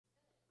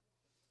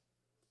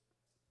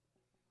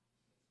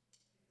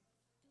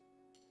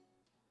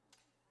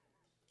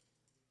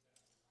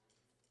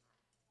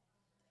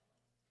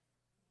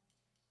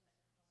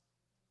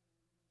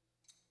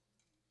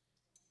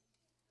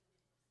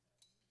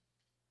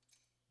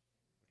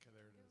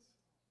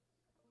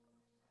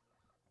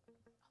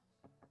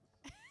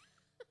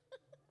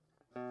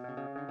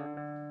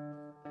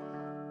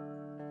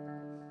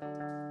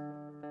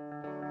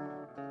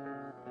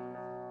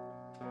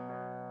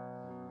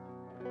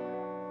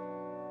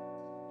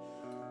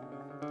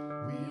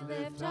We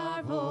lift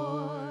our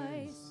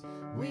voice,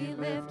 we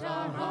lift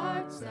our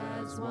hearts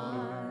as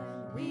one.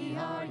 We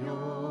are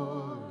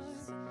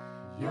yours,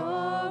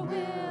 your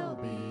will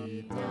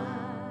be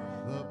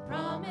done. The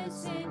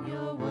promise in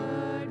your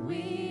word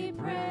we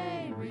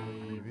pray,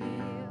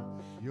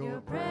 reveal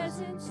your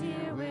presence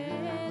here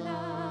with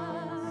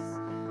us.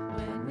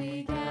 When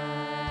we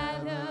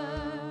gather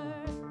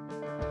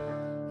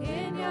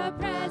in your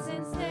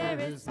presence, there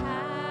is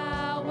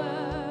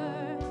power.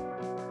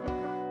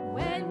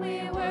 When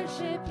we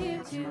worship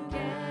you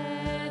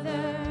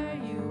together,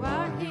 you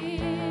are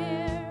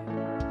here.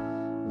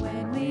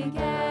 When we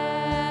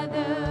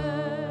gather,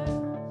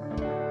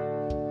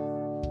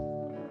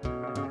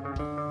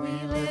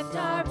 we lift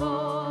our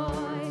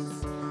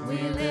voice,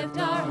 we lift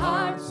our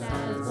hearts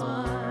as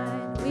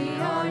one. We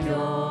are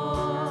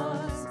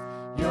yours,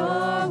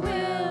 your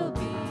will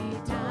be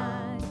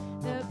done.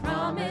 The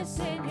promise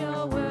in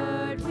your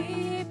word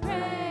we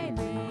pray,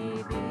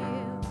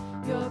 reveal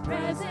your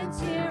presence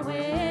here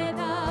with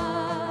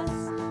us.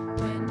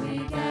 When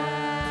we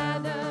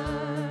gather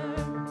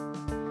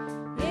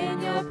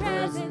in your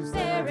presence,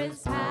 there is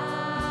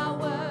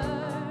power.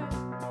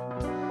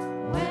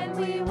 When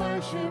we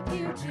worship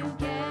you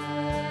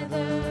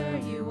together,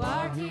 you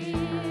are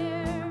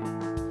here.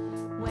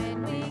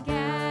 When we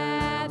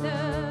gather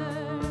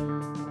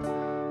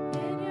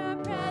in your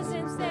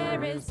presence,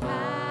 there is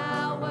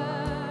power.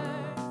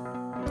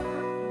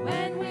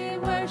 When we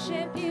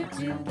worship you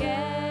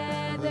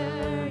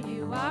together,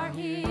 you are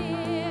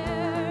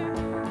here.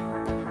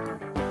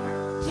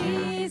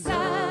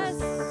 Jesus,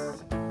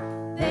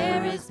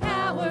 there is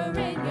power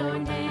in your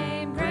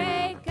name,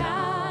 great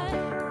God.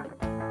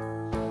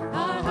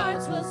 Our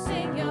hearts will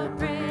sing your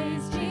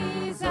praise,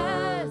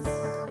 Jesus.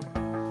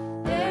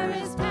 There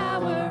is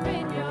power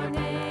in your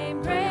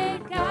name,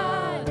 great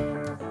God.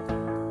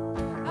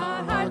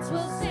 Our hearts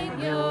will sing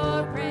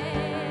your praise.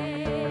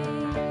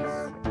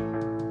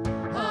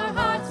 Our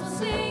hearts will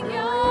sing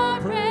your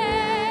praise.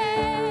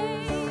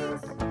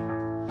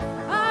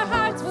 Our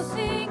hearts will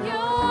sing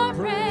your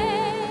praise.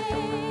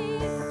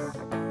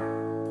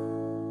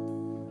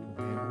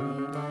 When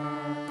we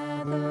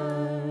gather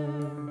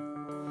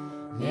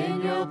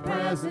in your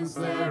presence,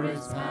 there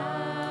is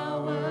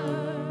power.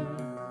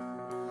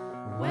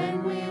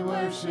 When we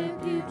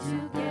worship you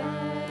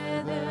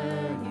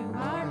together, you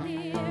are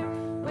here.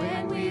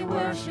 When we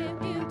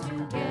worship you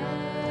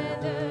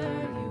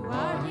together, you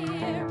are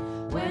here.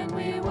 When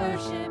we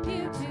worship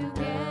you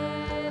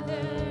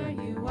together,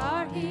 you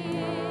are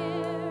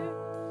here.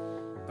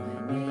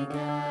 When we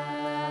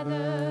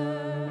gather,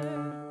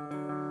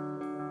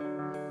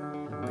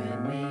 when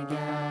we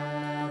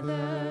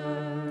gather,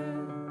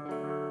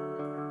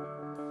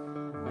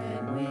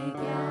 when we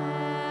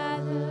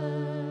gather.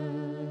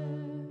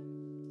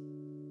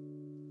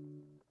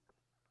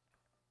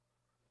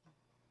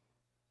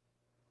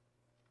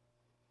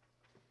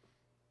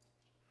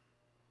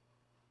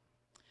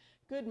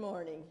 Good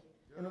morning,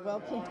 and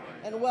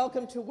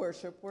welcome to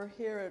worship. We're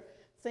here at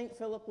St.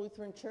 Philip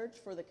Lutheran Church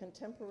for the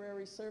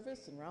contemporary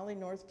service in Raleigh,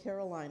 North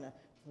Carolina.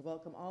 We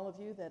welcome all of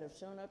you that have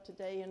shown up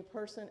today in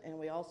person, and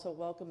we also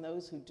welcome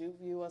those who do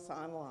view us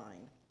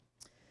online.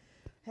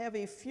 Have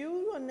a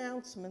few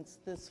announcements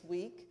this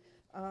week.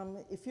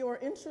 If you are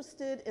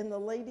interested in the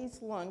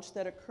ladies' lunch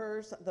that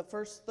occurs the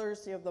first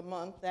Thursday of the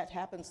month, that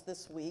happens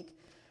this week.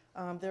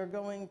 They're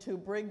going to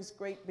Briggs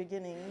Great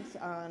Beginnings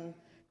on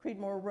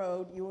Creedmoor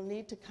Road. You will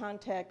need to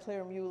contact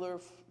Claire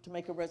Mueller to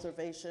make a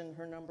reservation.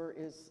 Her number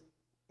is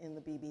in the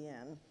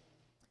BBN.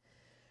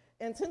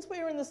 And since we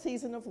are in the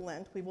season of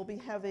Lent, we will be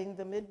having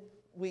the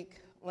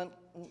midweek Lent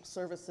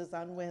services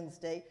on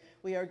Wednesday.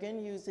 We are again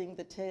using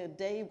the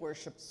day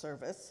worship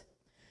service.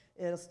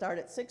 It'll start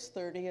at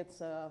 6:30.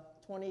 It's a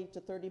 20 to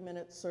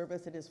 30-minute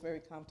service. It is very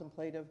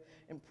contemplative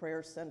and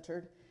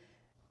prayer-centered.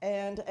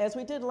 And as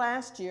we did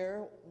last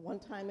year, one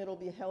time it'll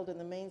be held in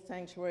the main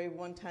sanctuary,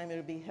 one time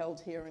it'll be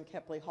held here in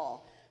Kepley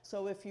Hall.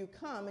 So if you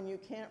come and you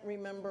can't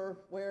remember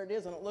where it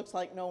is and it looks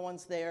like no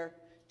one's there,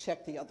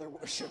 check the other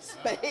worship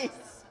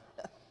space.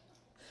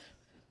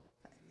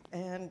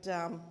 And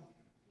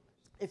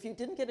if you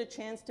didn't get a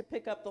chance to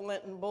pick up the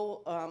Lenten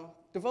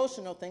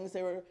devotional things,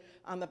 they were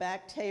on the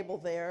back table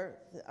there.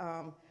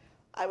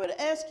 I would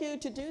ask you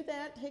to do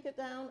that, take it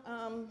down.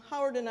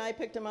 Howard and I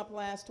picked them up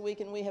last week,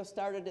 and we have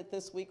started it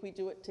this week. We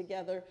do it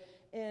together,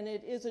 and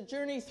it is a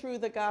journey through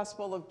the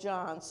Gospel of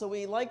John. So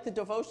we like the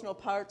devotional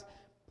part,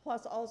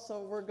 plus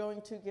also we're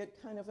going to get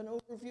kind of an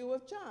overview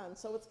of John.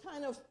 So it's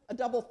kind of a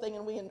double thing,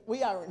 and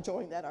we are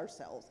enjoying that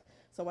ourselves.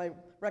 So I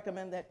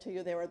recommend that to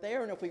you. They are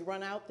there, and if we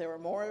run out, there are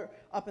more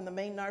up in the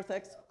main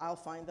narthex. I'll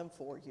find them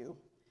for you.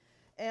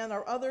 And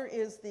our other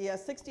is the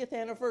 60th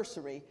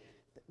anniversary.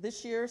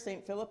 This year,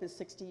 St. Philip is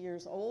 60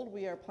 years old.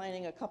 We are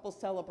planning a couple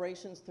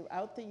celebrations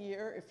throughout the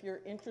year. If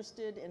you're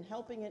interested in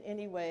helping in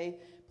any way,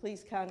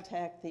 please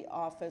contact the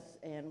office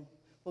and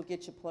we'll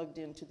get you plugged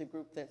into the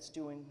group that's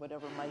doing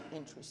whatever might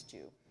interest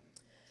you.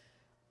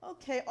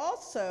 Okay,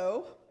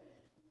 also,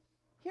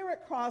 here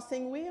at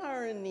Crossing, we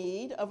are in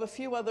need of a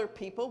few other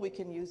people. We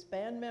can use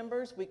band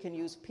members, we can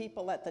use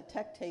people at the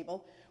tech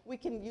table, we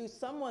can use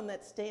someone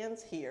that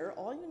stands here.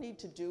 All you need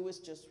to do is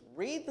just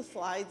read the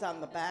slides on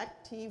the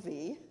back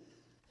TV.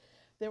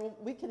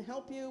 We can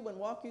help you and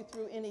walk you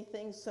through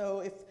anything, so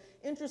if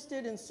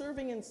interested in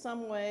serving in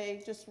some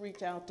way, just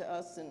reach out to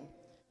us and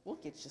we'll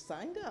get you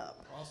signed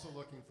up. We're also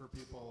looking for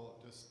people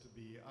just to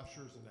be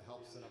ushers and to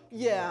help set up.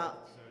 Yeah.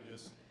 So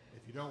just,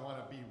 if you don't want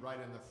to be right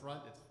in the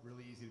front, it's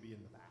really easy to be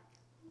in the back.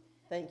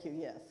 Thank you,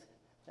 yes.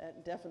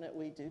 That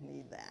definitely do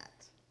need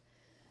that.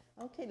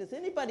 Okay, does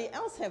anybody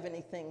else have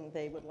anything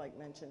they would like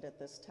mentioned at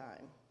this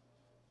time?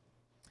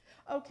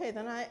 Okay,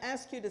 then I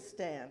ask you to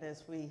stand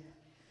as we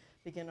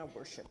begin our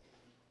worship.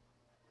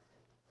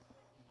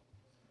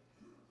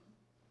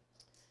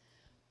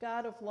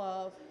 God of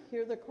love,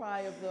 hear the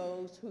cry of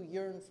those who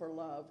yearn for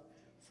love,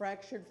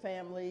 fractured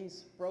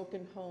families,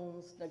 broken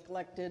homes,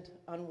 neglected,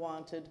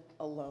 unwanted,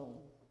 alone.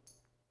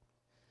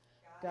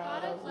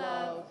 God of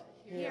love,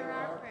 hear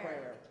our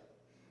prayer.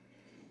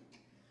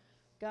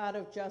 God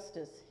of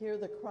justice, hear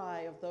the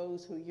cry of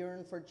those who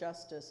yearn for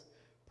justice,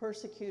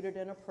 persecuted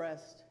and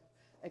oppressed,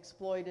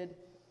 exploited,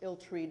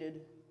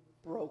 ill-treated,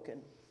 broken.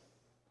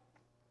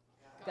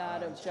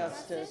 God of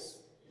justice,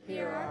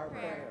 hear our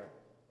prayer.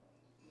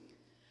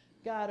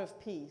 God of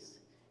peace,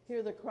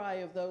 hear the cry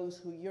of those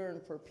who yearn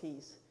for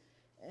peace,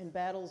 in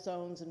battle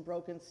zones and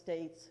broken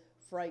states,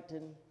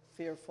 frightened,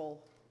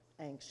 fearful,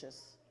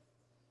 anxious.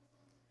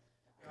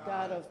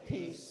 God of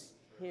peace,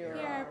 hear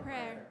our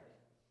prayer.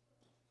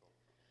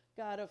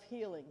 God of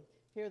healing,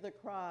 hear the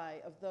cry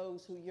of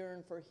those who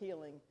yearn for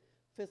healing,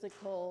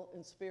 physical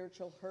and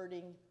spiritual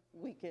hurting,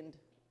 weakened,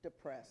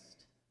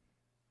 depressed.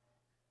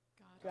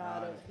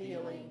 God of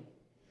healing,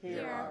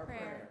 hear our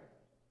prayer.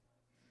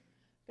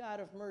 God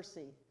of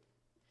mercy,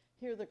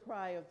 hear the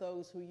cry of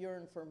those who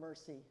yearn for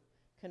mercy,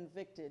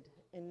 convicted,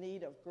 in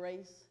need of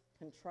grace,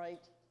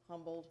 contrite,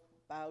 humbled,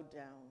 bowed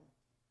down.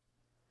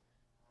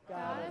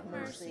 God of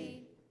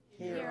mercy,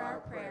 hear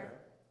our prayer.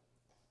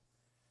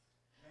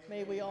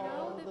 May we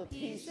all know the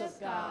peace of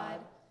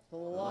God, the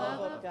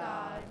love of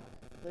God,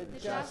 the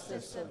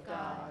justice of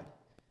God,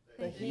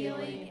 the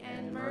healing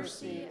and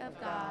mercy of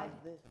God,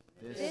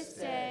 this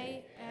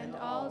day and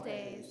all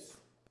days.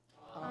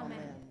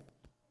 Amen.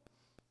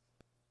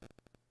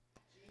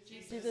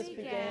 Jesus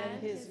began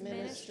his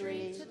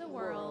ministry to the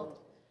world,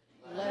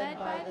 led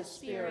by the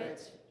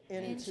Spirit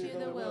into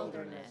the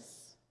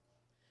wilderness.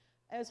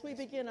 As we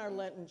begin our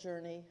Lenten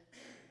journey,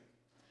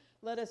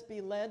 let us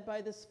be led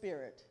by the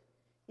Spirit,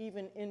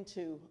 even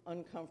into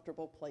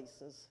uncomfortable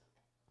places.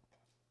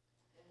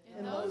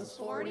 In those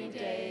 40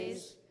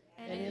 days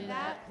and in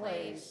that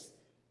place,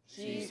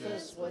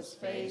 Jesus was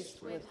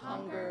faced with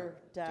hunger,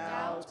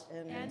 doubt,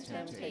 and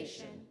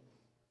temptation.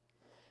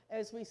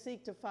 As we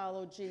seek to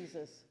follow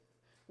Jesus,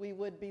 we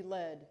would be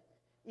led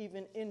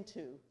even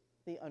into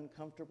the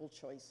uncomfortable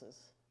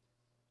choices.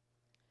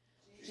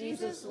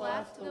 Jesus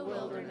left the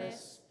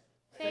wilderness,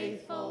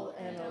 faithful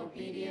and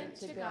obedient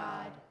to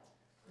God,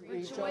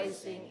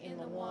 rejoicing in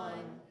the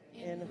one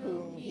in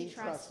whom he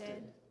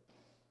trusted.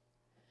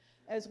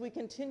 As we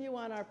continue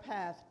on our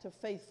path to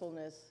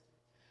faithfulness,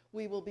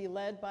 we will be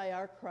led by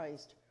our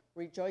Christ,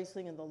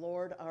 rejoicing in the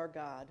Lord our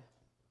God.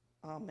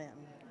 Amen.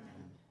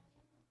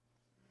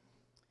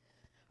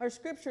 Our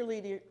scripture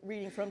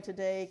reading from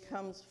today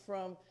comes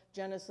from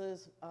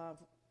Genesis,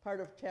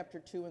 part of chapter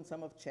 2 and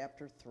some of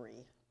chapter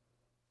 3.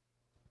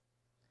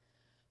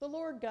 The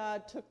Lord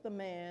God took the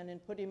man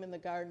and put him in the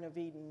Garden of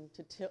Eden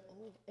to till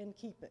and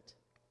keep it.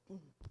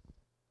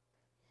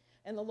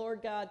 And the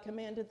Lord God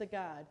commanded the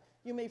God,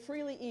 "You may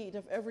freely eat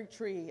of every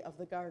tree of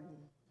the garden,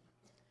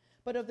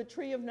 but of the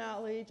tree of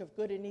knowledge of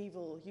good and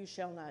evil you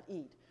shall not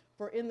eat,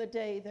 for in the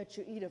day that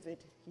you eat of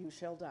it you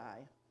shall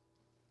die."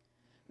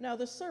 Now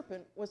the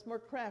serpent was more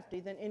crafty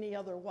than any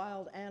other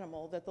wild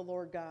animal that the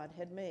Lord God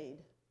had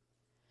made.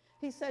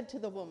 He said to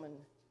the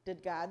woman,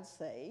 "Did God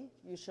say,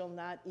 'You shall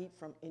not eat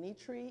from any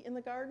tree in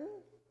the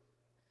garden'?"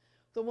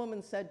 The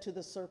woman said to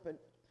the serpent,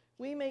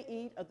 "We may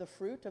eat of the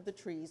fruit of the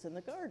trees in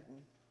the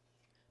garden.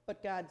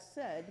 But God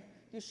said,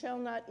 'You shall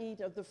not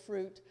eat of the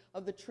fruit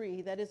of the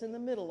tree that is in the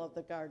middle of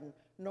the garden,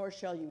 nor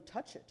shall you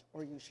touch it,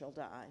 or you shall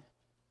die.'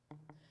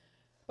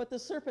 But the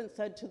serpent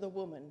said to the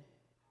woman,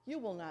 'You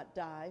will not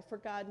die, for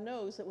God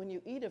knows that when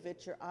you eat of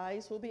it, your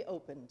eyes will be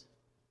opened,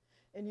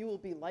 and you will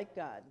be like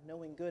God,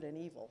 knowing good and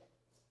evil.'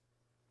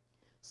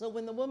 So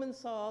when the woman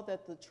saw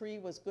that the tree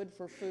was good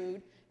for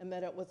food, and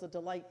that it was a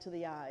delight to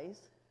the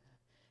eyes,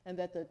 and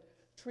that the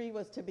tree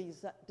was to be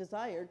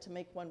desired to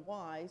make one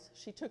wise,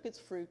 she took its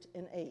fruit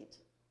and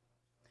ate.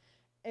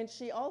 And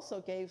she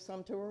also gave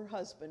some to her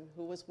husband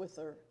who was with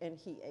her, and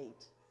he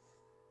ate.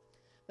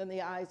 Then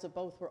the eyes of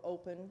both were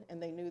opened,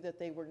 and they knew that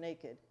they were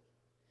naked.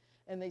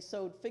 And they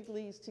sewed fig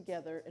leaves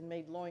together and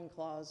made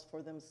loincloths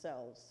for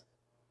themselves.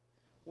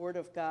 Word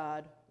of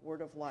God,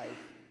 word of life.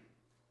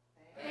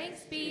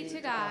 Thanks be to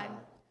God.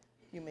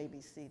 You may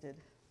be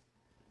seated.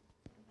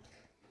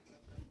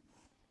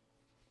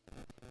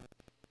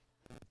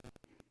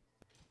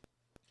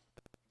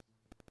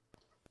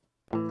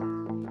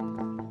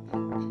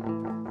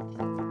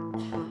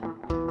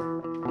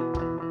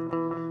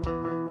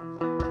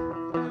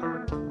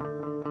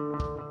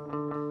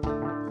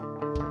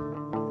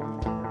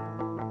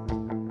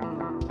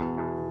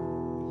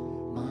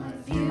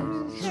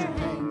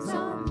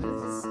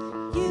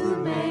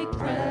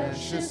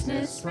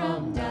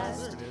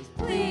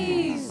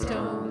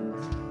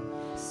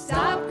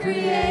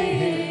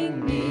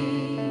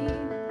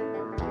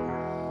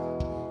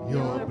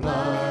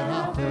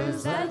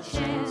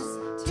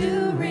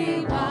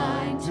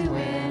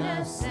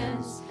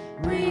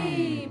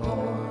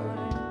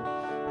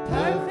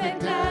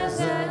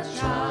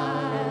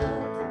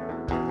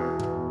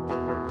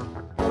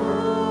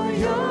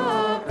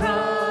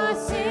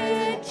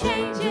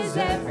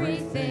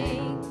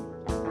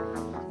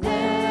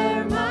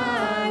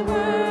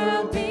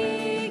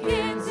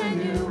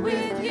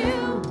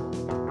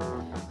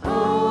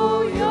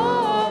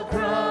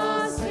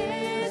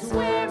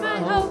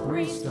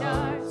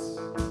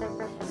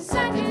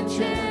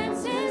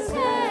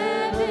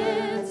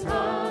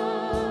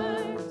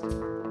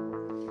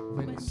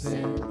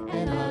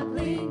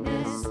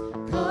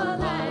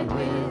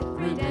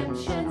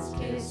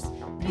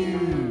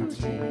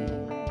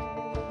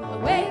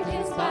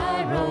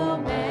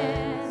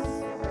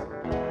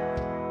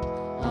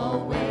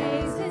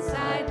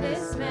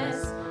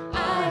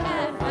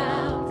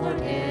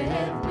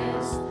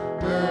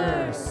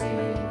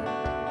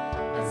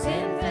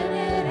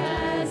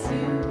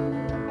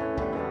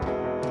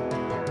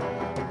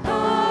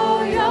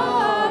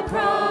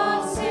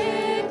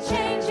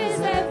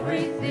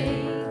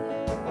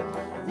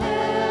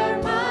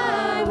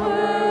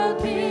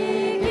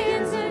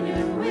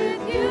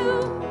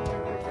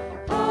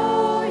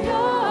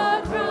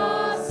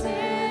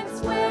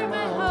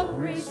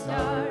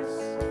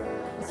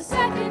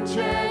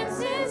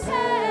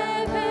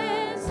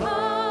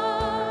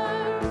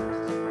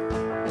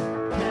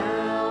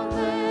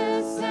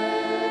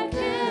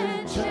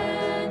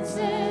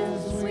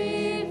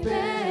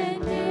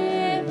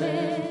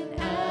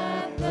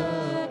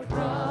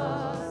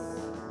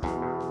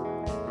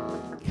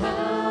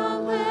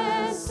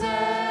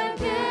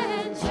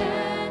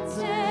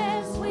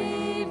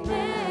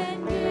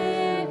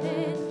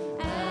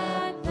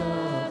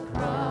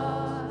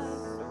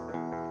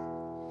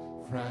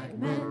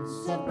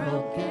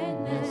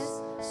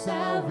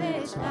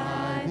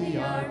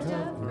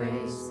 of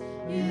grace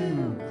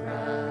you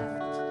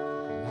craft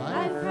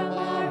life from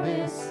our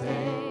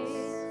mistakes.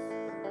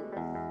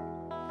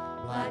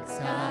 Black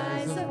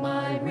skies of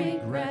my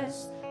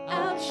regrets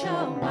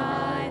outshone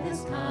by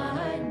this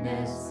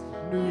kindness.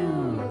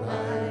 New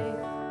life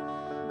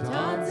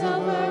dawns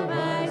over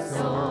my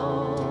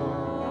soul.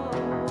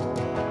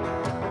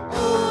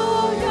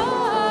 Oh,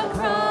 your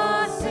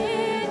cross,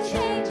 it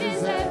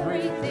changes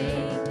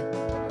everything.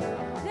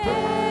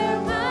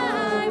 There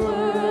my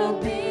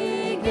world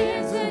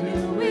begins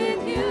anew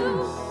with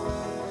you.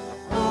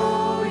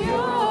 Oh,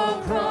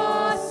 your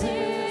cross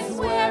is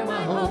where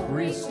my hope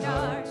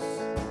restarts.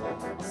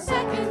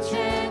 Second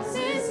chance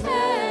is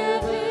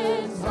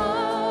heaven's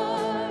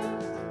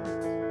heart.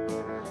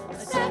 A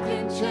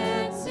second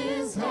chance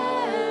is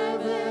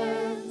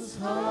heaven's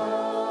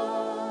heart.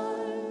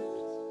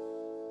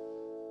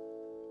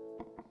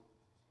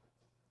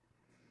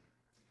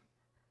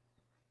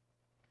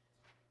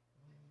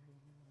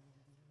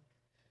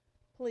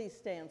 Please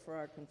stand for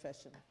our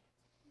confession.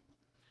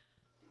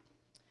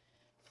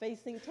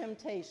 Facing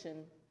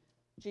temptation,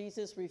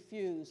 Jesus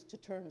refused to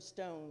turn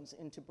stones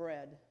into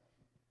bread.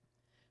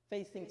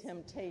 Facing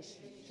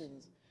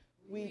temptations,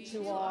 we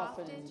too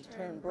often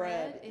turn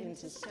bread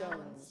into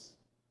stones.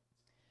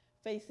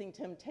 Facing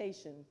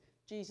temptation,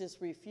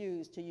 Jesus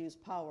refused to use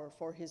power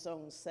for his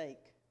own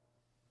sake.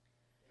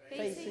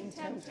 Facing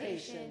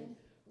temptation,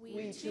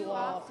 we too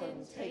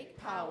often take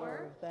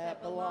power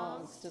that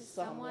belongs to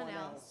someone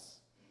else.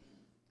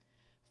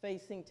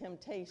 Facing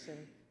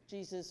temptation,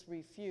 Jesus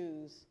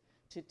refused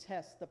to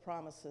test the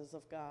promises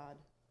of God.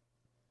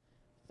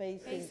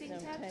 Facing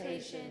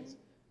temptation,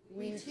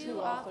 we too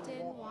often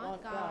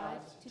want God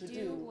to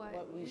do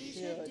what we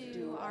should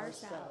do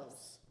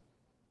ourselves.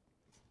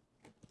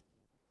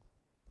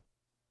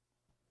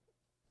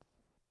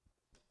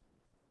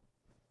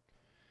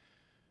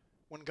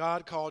 When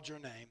God called your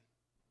name,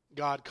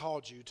 God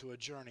called you to a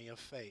journey of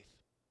faith.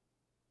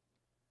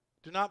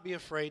 Do not be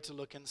afraid to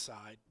look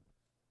inside,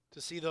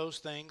 to see those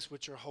things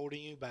which are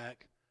holding you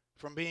back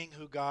from being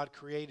who God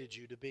created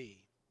you to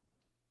be.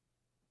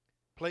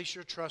 Place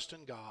your trust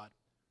in God,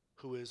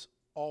 who is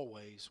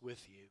always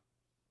with you,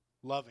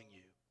 loving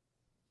you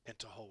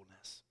into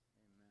wholeness.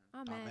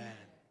 Amen. Amen.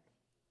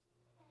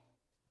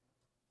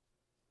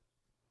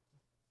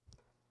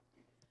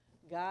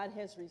 God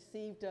has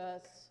received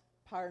us,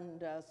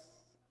 pardoned us,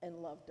 and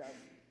loved us.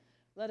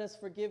 Let us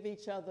forgive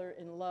each other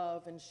in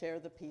love and share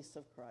the peace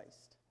of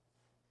Christ.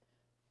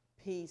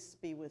 Peace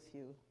be with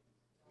you.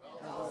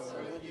 Also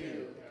with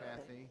you,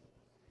 Kathy.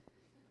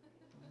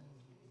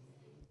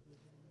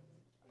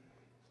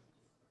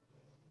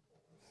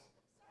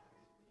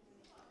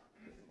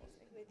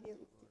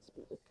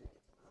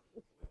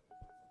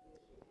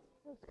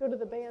 Let's go to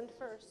the band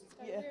first. It's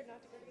kind Yeah. of weird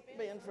not to go to the band.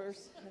 Band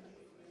first.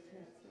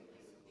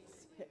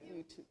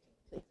 You too.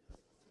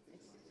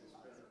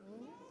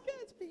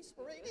 God's peace,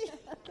 Brady.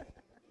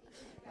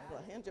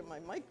 I'll hand you my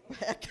mic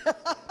back.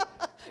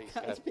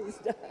 God's peace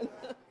done.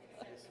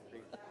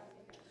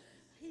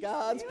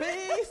 God's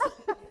peace.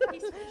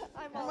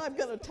 I'm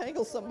going to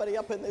tangle somebody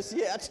up in this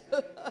yet.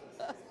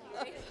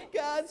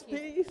 God's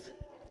peace.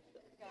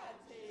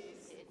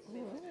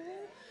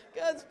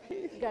 God's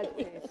peace. God's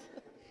peace.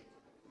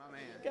 My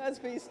man. God's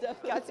peace,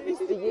 Stephanie. God's peace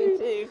to you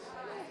too.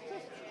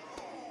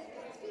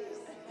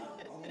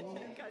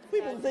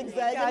 We've been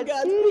zigzagging. God's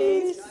God's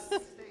peace.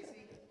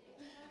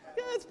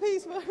 God's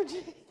peace,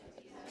 Margie.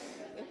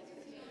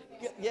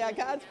 Yeah,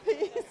 God's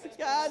peace.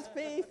 God's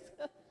peace.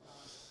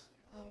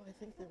 Oh, I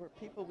think there were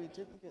people we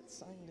didn't get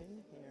signed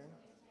in here.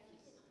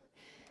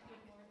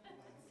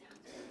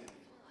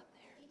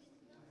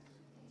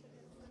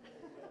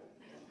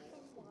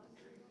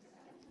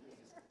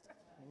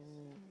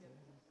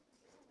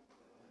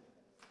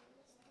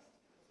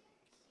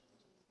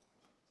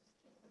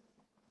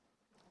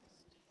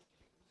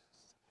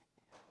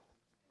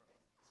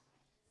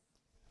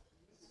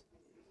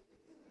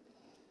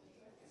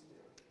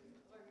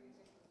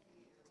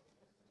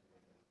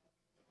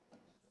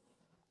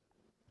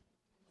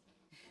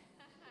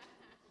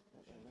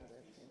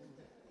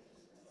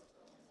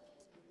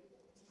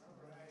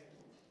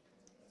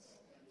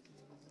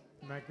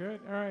 Am I good?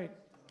 All right.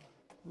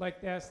 I'd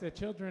like to ask the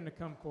children to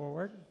come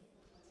forward.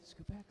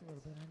 Scoot back a little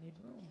bit. I need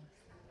room.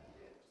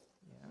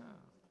 Yeah.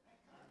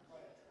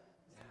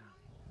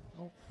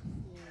 Yeah. Oh.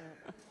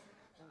 Yeah,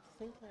 I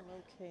think I'm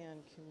okay on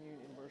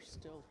communion. We're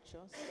still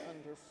just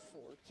under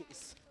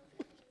 40s.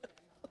 Yeah.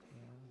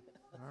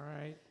 All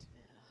right.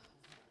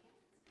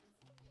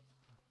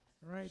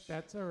 All right.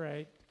 That's all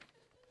right.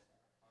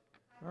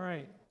 All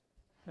right.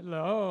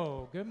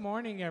 Hello. Good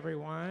morning,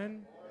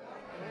 everyone.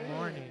 Good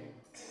morning.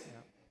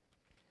 Yeah.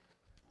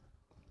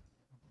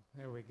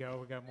 There we go.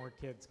 We got more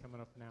kids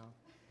coming up now.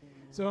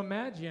 So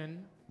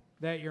imagine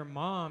that your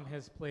mom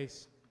has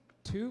placed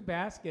 2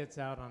 baskets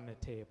out on the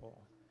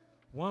table.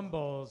 One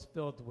bowl is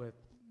filled with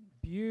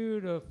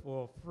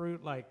beautiful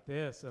fruit like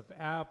this of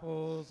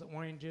apples,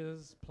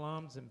 oranges,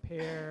 plums, and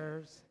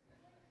pears.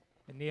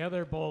 And the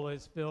other bowl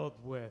is filled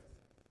with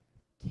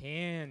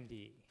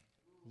candy.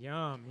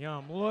 Yum,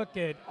 yum. Look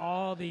at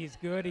all these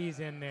goodies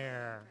in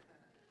there.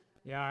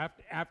 Yeah,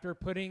 after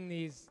putting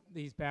these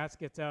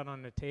baskets out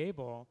on the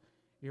table,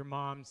 your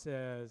mom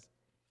says,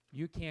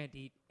 you can't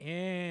eat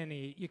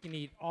any, you can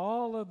eat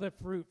all of the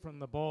fruit from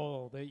the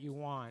bowl that you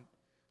want,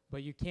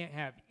 but you can't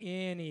have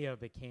any of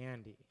the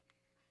candy.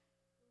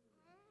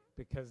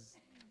 Because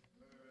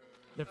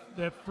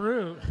the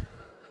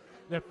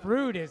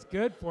fruit is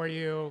good for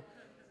you,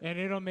 and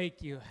it'll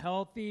make you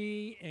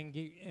healthy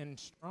and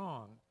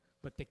strong.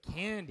 But the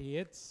candy,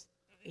 it's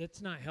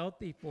not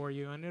healthy for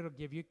you, and it'll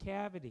give you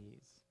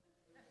cavities.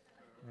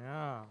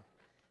 Yeah.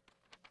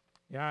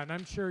 Yeah, and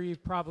I'm sure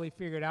you've probably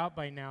figured out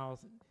by now,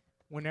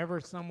 whenever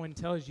someone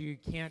tells you you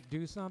can't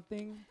do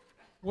something,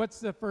 what's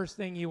the first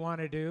thing you want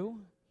to do?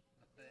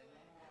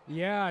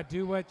 Yeah,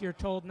 do what you're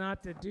told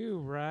not to do,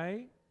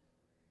 right?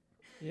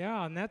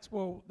 Yeah, and that's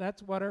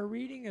what our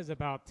reading is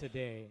about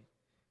today.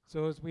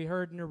 So as we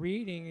heard in the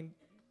reading,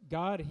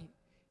 God,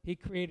 he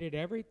created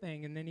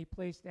everything, and then he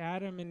placed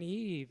Adam and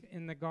Eve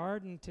in the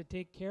garden to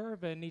take care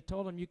of it, and he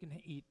told them you can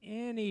eat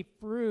any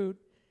fruit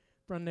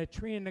from the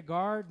tree in the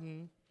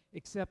garden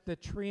except the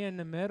tree in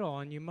the middle,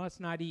 and you must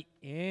not eat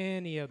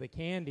any of the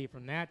candy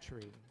from that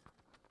tree,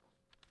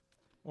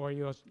 or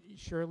you'll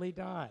surely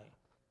die.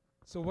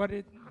 So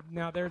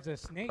now there's a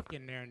snake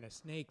in there, and the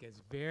snake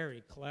is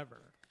very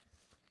clever.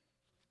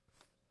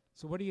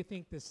 So what do you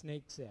think the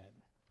snake said?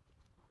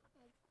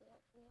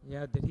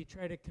 Yeah, did he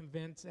try to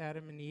convince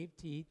Adam and Eve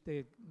to eat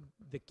the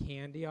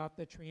candy off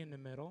the tree in the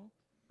middle?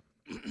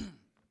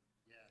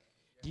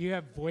 Do you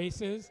have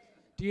voices?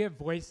 Do you have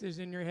voices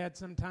in your head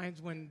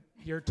sometimes when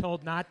you're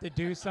told not to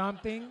do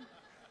something?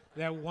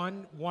 That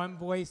one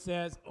voice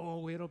says,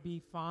 oh, it'll be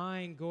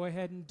fine, go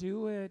ahead and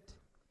do it.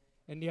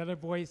 And the other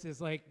voice is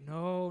like,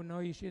 no,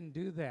 you shouldn't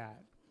do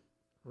that,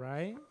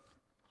 right?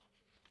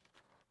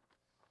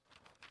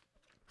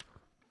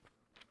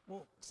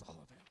 Whoa,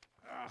 Sullivan.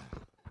 Ugh.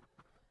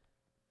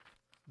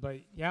 But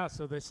yeah,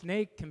 so the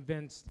snake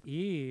convinced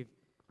Eve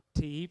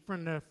to eat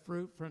from the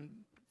fruit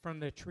from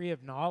the tree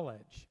of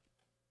knowledge.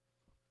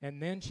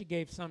 And then she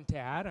gave some to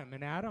Adam,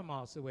 and Adam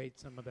also ate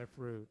some of the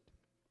fruit.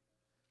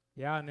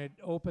 Yeah, and it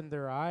opened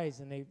their eyes,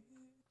 and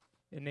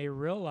they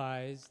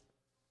realized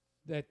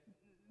that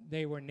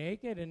they were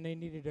naked and they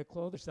needed to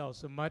clothe themselves.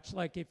 So much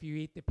like if you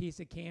eat the piece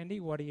of candy,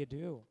 what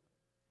do?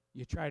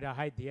 You try to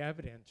hide the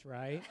evidence,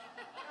 right?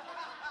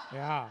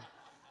 Yeah.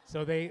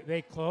 So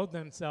they clothed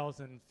themselves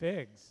in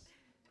figs.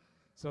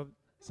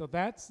 So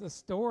that's the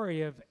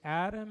story of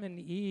Adam and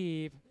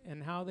Eve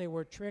and how they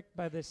were tricked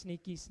by the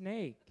sneaky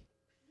snake.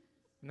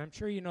 And I'm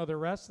sure you know the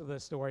rest of the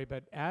story,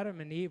 but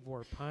Adam and Eve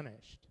were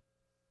punished.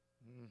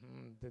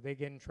 Mm-hmm. Did they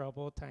get in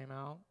trouble? Time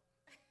out?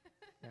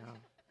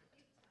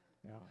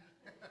 Yeah.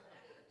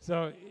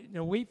 So,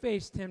 we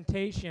face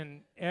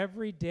temptation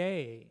every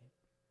day,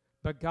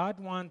 but God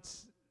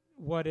wants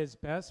what is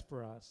best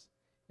for us,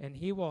 and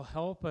he will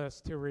help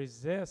us to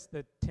resist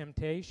the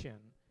temptation.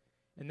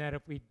 And that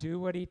if we do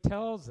what he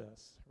tells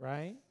us,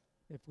 right?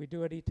 If we do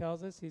what he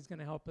tells us, he's going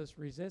to help us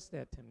resist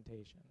that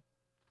temptation.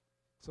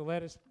 So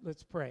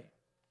let's pray.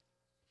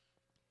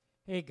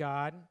 Hey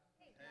God,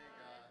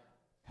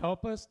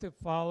 help us to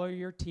follow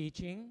your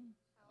teaching,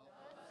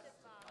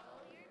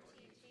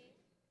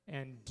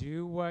 and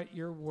do what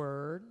your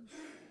word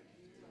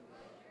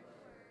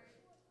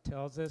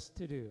tells us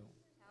to do.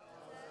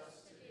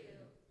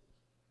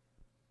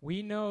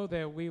 We know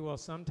that we will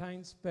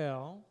sometimes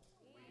fail.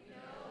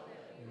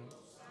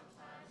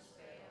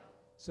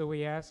 So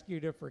we ask you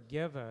to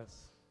forgive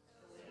us.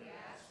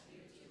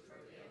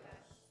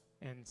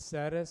 And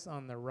set us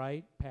on the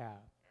right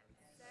path.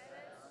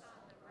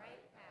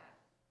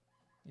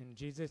 In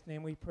Jesus'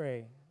 name we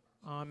pray.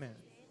 Amen.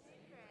 All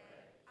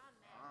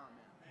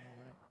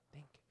right.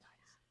 Thank you,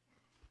 guys.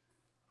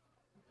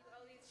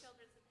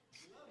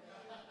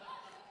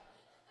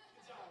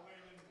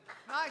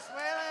 Nice,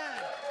 Waylon.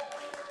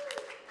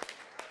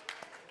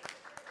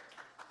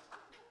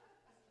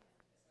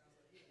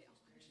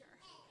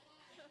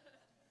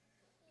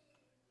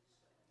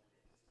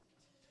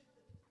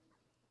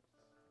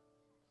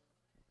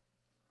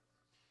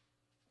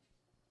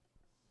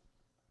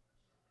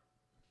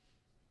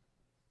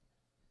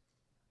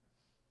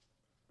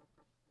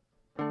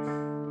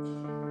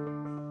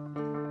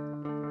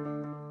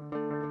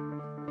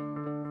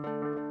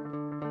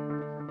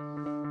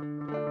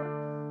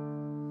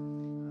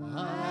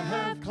 I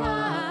have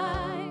climbed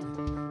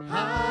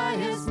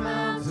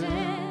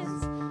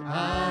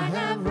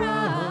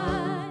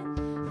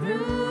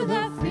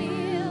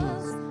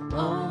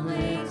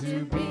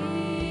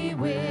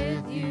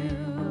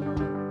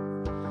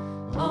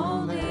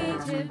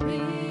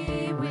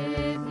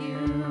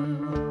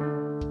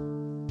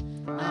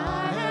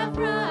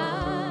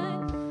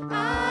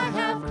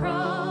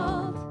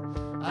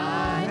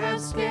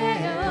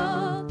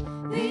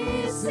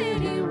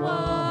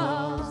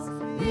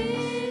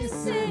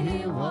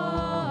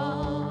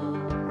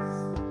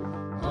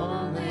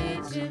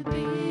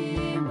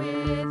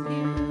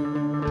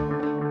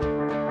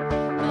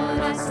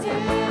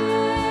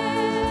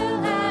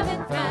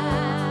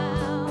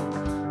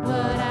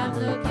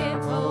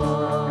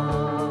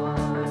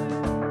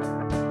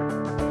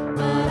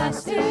I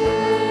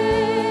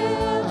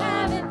still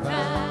haven't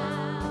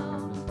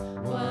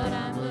found what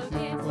I'm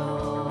looking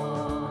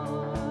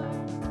for.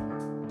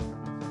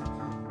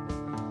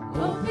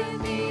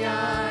 Open the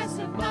eyes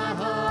of my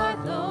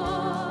heart,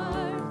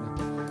 Lord.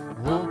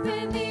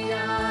 Open the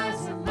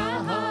eyes of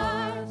my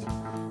heart.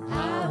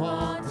 I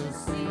want to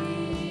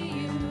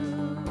see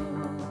you.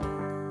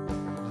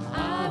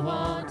 I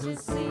want to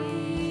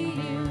see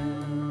you.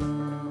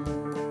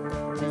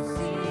 To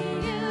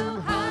see you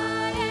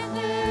high and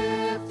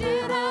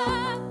lifted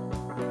up,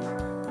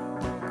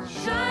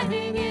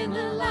 shining in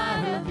the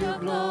light of your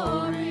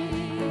glory.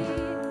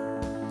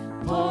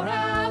 Pour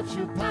out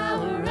your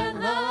power and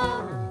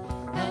love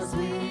as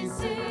we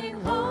sing,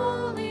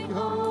 holy,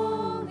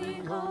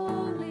 holy,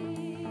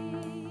 holy.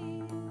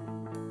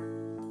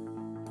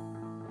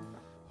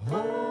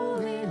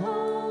 Holy,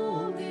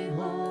 holy,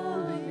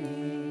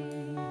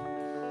 holy.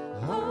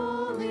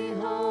 Holy,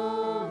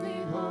 holy,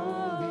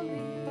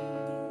 holy.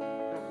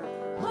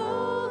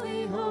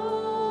 Holy,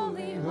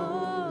 holy,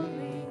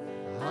 holy.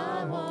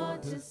 I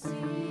want to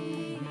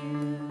see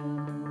you.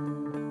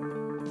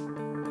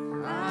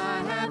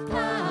 I have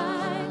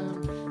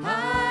climbed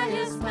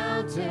highest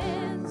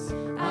mountains.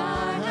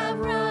 I have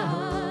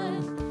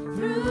run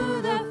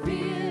through the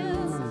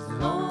fields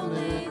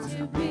only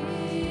to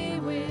be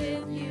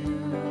with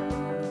you.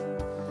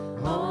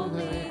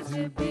 Only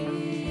to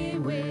be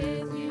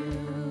with you.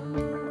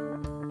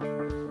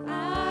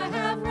 I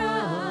have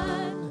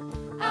run,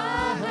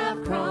 I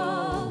have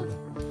crawled,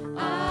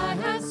 I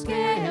have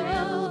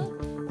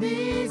scaled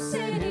these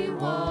city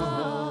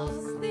walls,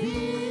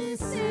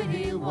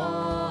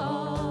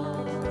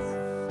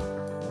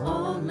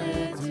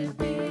 only to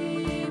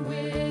be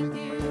with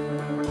you.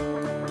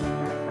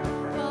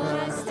 But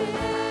I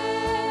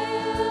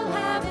still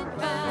haven't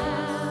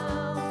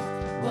found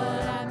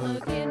what I'm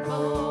looking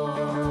for.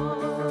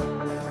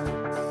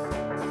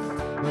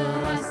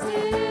 But I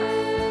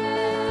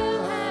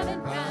still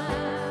haven't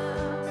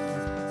found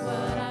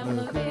what I'm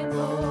looking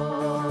for.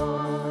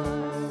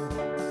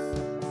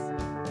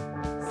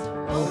 So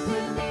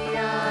open the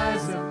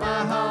eyes of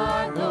my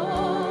heart,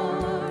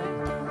 Lord.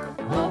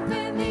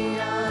 Open the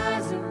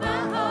eyes of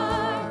my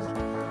heart.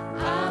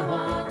 I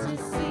want to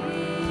see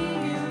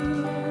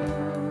you.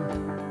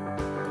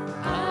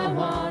 I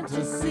want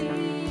to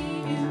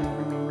see you.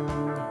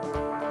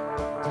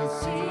 To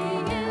see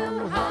you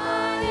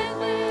high and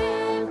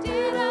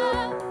lifted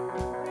up,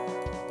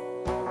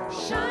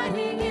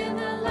 shining in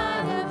the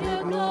light of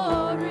your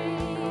glory.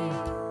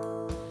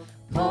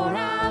 Pour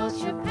out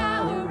your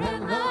power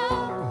and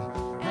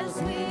love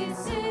as we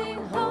sing,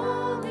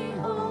 holy,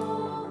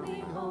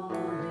 holy,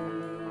 holy.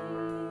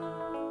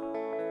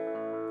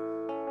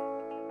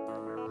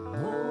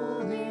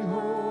 Holy,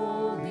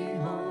 holy,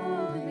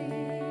 holy.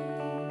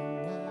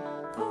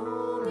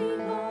 Holy,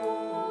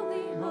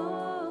 holy,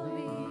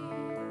 holy.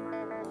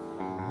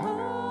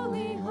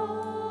 Holy,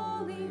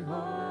 holy,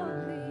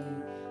 holy.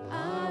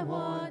 I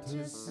want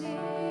to see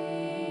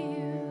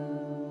you.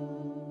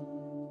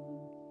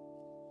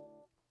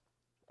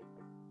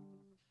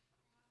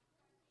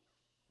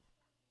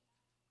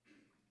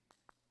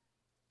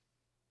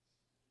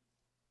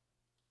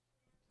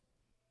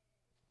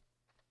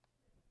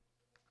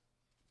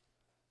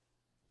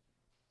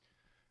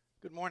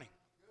 Good morning.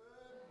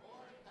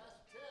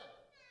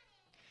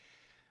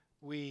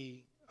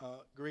 We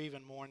grieve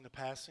and mourn the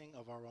passing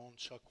of our own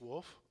Chuck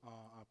Wolf.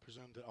 I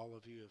presume that all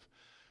of you have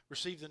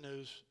received the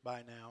news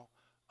by now.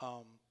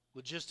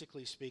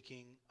 Logistically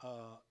speaking,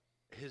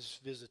 his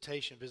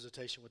visitation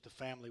with the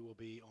family will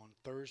be on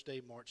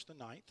Thursday, March the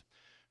 9th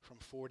from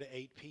 4 to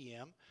 8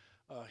 p.m.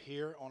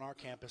 Here on our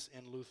campus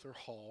in Luther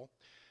Hall.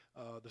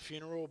 The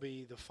funeral will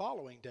be the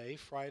following day,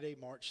 Friday,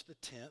 March the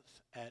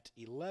 10th at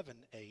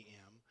 11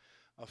 a.m.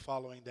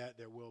 Following that,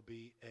 there will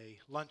be a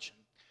luncheon.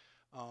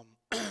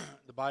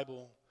 The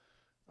Bible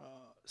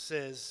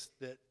says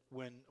that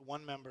when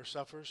one member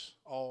suffers,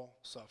 all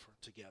suffer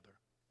together.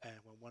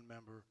 And when one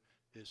member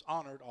is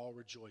honored, all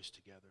rejoice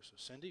together. So,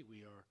 Cindy,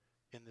 we are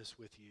in this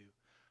with you.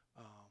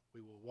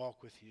 We will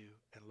walk with you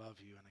and love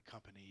you and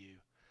accompany you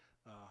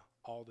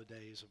all the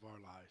days of our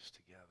lives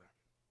together.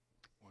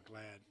 We're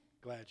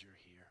glad you're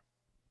here.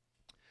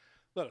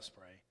 Let us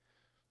pray.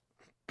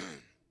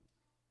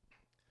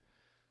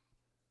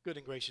 Good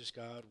and gracious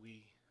God,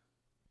 we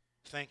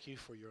thank you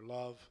for your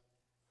love.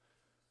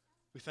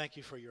 We thank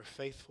you for your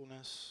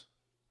faithfulness.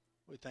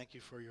 We thank you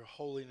for your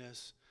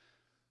holiness.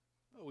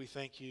 We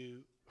thank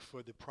you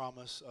for the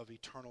promise of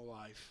eternal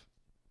life,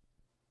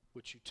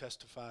 which you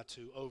testify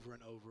to over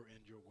and over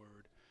in your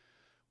word.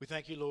 We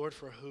thank you, Lord,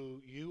 for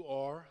who you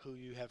are, who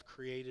you have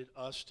created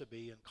us to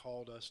be and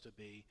called us to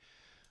be.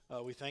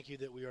 We thank you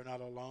that we are not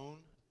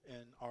alone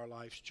in our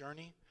life's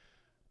journey,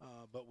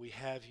 but we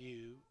have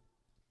you.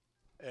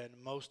 And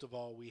most of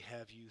all, we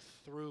have you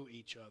through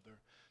each other.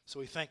 So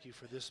we thank you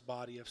for this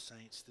body of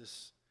saints,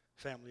 this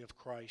family of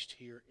Christ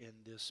here in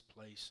this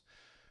place.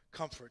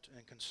 Comfort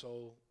and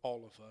console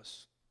all of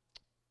us.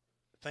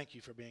 Thank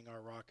you for being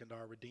our rock and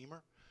our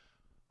Redeemer.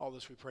 All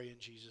this we pray in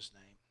Jesus'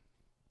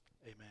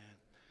 name.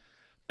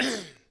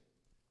 Amen.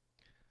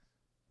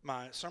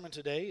 My sermon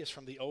today is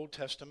from the Old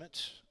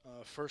Testament,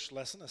 first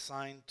lesson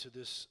assigned to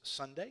this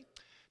Sunday,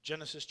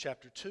 Genesis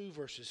chapter 2,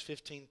 verses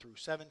 15 through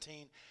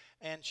 17,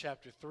 and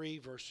chapter 3,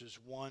 verses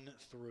 1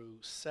 through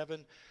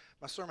 7.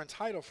 My sermon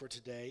title for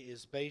today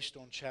is based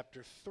on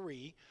chapter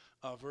 3,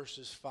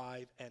 verses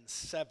 5 and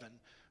 7,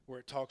 where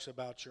it talks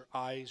about your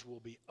eyes will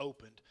be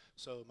opened.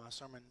 So my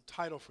sermon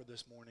title for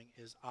this morning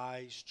is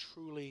Eyes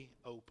Truly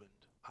Opened.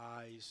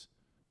 Eyes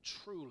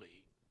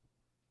Truly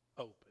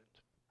Opened.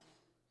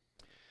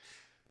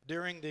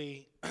 During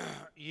the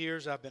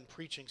years I've been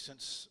preaching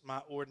since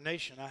my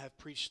ordination, I have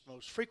preached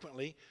most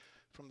frequently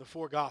from the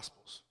four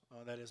Gospels.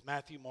 That is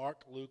Matthew,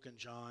 Mark, Luke, and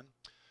John.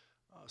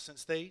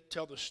 Since they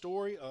tell the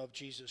story of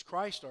Jesus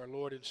Christ, our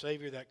Lord and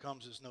Savior, that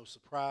comes as no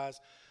surprise.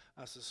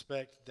 I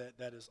suspect that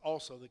that is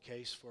also the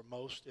case for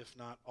most, if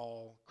not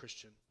all,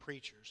 Christian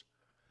preachers.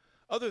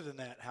 Other than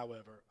that,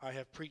 however, I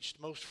have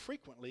preached most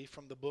frequently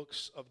from the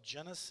books of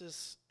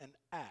Genesis and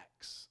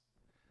Acts.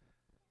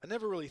 I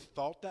never really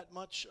thought that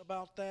much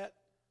about that.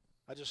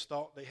 I just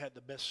thought they had the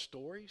best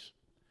stories.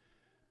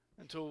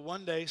 Until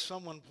one day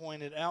someone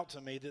pointed out to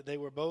me that they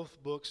were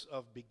both books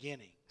of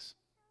beginnings.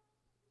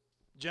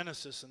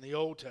 Genesis in the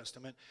Old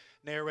Testament,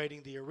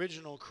 narrating the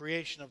original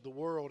creation of the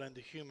world and the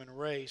human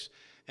race,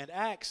 and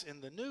Acts in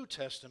the New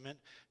Testament,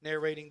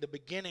 narrating the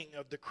beginning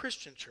of the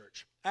Christian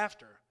church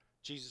after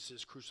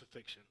Jesus'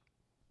 crucifixion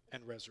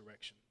and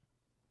resurrection.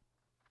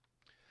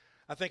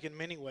 I think in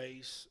many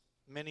ways,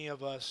 many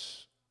of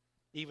us,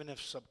 even if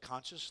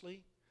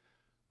subconsciously,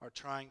 are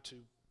trying to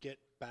get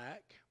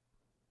back,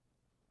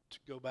 to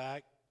go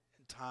back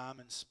in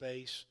time and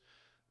space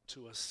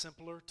to a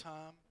simpler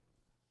time,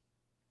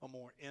 a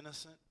more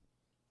innocent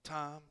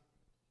time,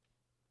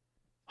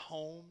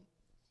 home,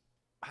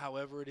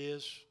 however it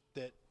is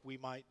that we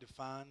might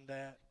define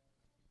that.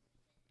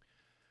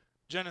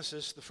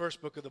 Genesis, the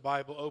first book of the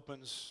Bible,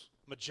 opens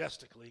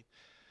majestically.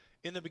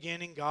 In the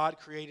beginning, God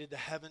created the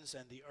heavens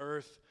and the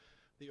earth.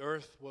 The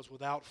earth was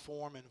without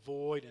form and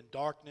void, and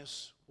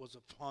darkness was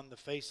upon the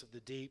face of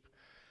the deep.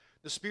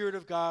 The Spirit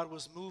of God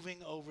was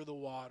moving over the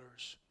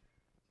waters.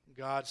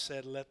 God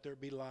said, "Let there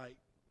be light."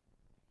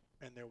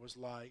 And there was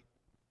light.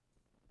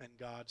 And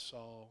God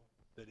saw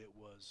that it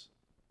was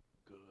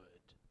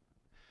good.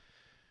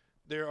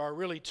 There are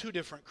really two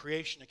different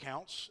creation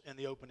accounts in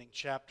the opening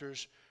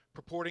chapters,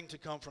 purporting to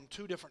come from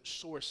two different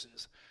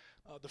sources.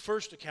 The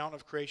first account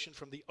of creation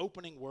from the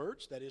opening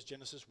words, that is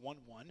Genesis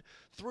 1:1,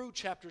 through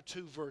chapter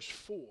 2, verse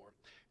 4.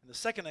 And the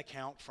second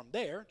account from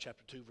there,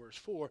 chapter 2, verse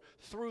 4,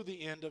 through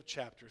the end of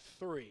chapter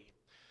 3.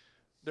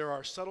 There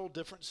are subtle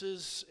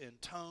differences in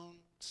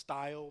tone,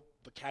 style,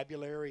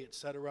 vocabulary,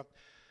 etc.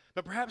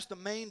 But perhaps the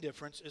main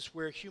difference is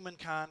where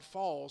humankind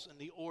falls in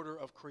the order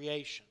of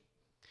creation.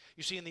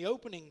 You see, in the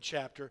opening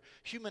chapter,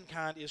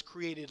 humankind is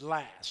created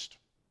last,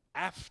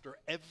 after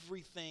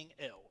everything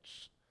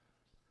else.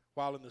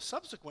 While in the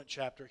subsequent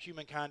chapter,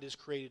 humankind is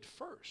created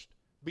first,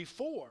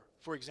 before,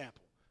 for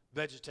example,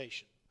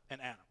 vegetation and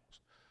animals.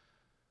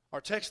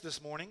 Our text this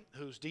morning,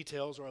 whose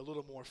details are a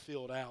little more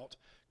filled out,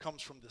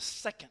 comes from the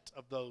second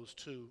of those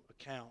two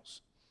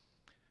accounts.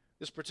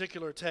 This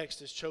particular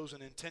text is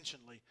chosen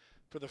intentionally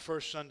for the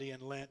first Sunday in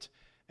Lent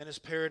and is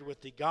paired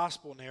with the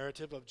gospel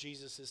narrative of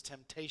Jesus'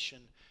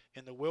 temptation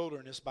in the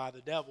wilderness by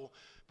the devil,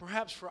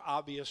 perhaps for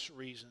obvious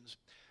reasons.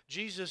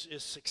 Jesus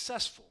is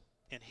successful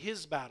in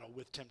his battle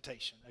with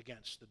temptation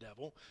against the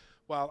devil,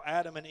 while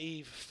Adam and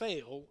Eve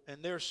fail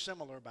in their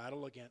similar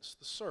battle against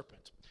the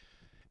serpent.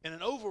 In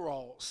an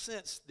overall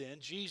sense, then,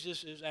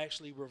 Jesus is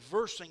actually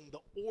reversing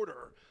the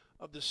order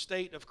of the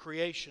state of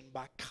creation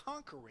by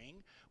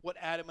conquering what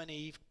Adam and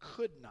Eve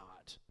could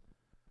not.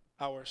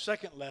 Our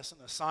second lesson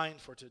assigned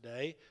for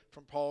today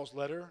from Paul's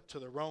letter to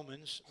the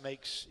Romans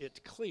makes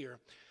it clear.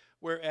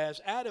 Whereas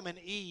Adam and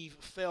Eve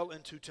fell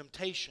into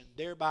temptation,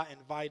 thereby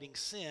inviting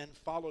sin,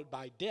 followed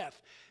by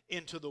death,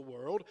 into the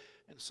world,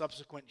 and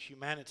subsequent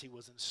humanity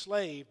was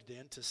enslaved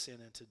then to sin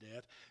and to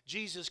death,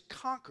 Jesus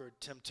conquered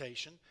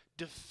temptation,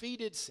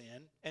 defeated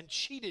sin, and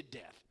cheated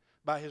death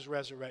by his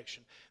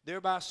resurrection,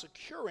 thereby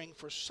securing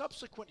for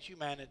subsequent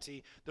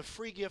humanity the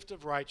free gift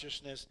of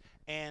righteousness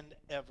and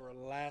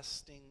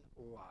everlasting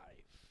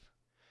life.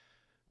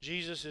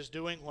 Jesus is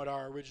doing what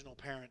our original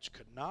parents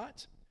could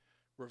not,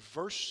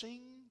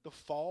 reversing the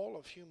fall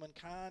of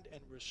humankind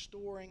and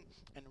restoring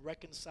and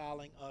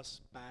reconciling us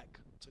back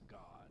to God.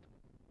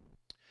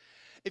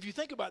 If you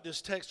think about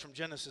this text from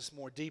Genesis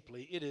more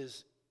deeply, it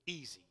is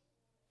easy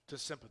to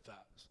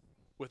sympathize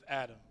with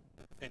Adam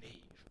and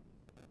Eve.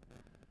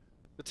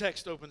 The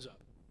text opens up.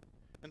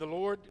 And the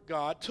Lord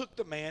God took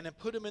the man and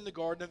put him in the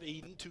Garden of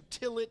Eden to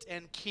till it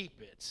and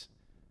keep it.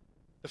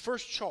 The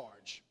first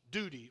charge,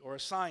 duty, or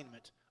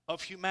assignment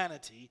of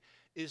humanity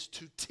is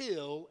to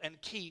till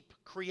and keep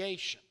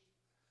creation,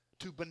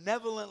 to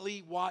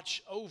benevolently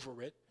watch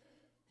over it,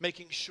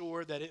 making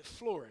sure that it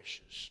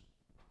flourishes.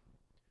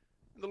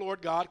 And the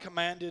Lord God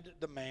commanded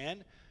the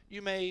man,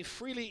 "You may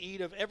freely eat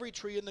of every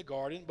tree in the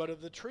garden, but of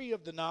the tree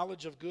of the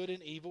knowledge of good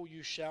and evil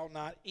you shall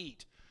not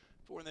eat,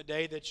 for in the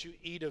day that you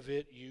eat of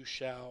it you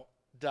shall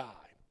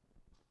die."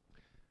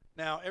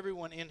 Now,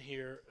 everyone in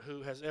here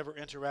who has ever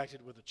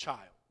interacted with a child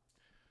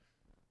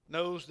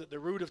knows that the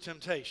root of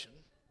temptation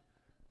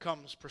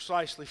comes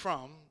precisely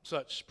from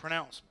such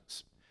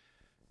pronouncements.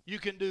 You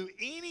can do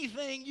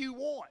anything you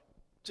want,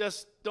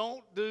 just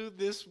don't do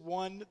this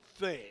one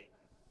thing.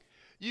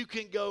 You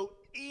can go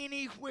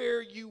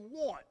anywhere you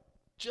want,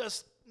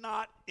 just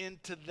not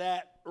into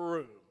that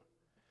room.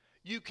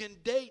 You can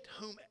date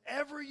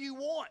whomever you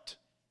want,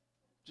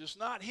 just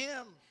not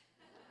him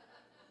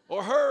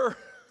or her.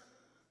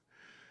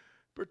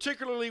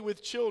 Particularly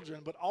with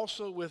children, but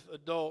also with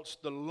adults,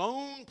 the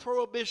lone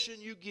prohibition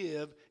you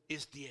give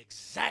is the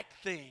exact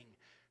thing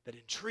that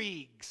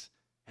intrigues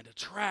and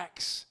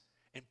attracts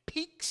and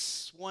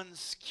piques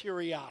one's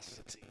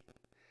curiosity.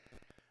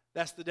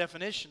 That's the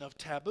definition of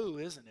taboo,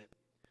 isn't it?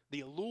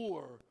 The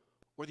allure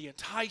or the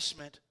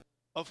enticement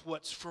of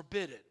what's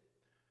forbidden.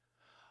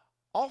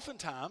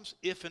 Oftentimes,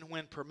 if and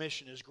when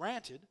permission is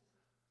granted,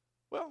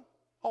 well,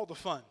 all the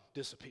fun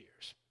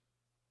disappears.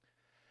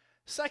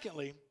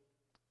 Secondly,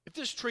 if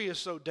this tree is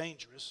so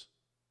dangerous,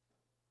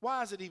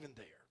 why is it even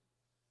there?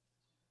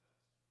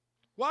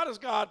 Why does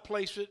God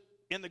place it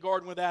in the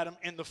garden with Adam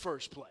in the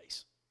first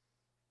place?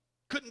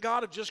 Couldn't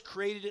God have just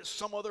created it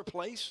some other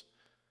place?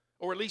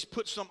 Or at least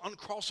put some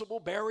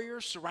uncrossable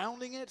barriers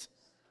surrounding it?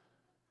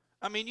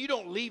 I mean, you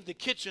don't leave the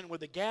kitchen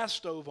with a gas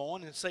stove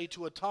on and say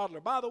to a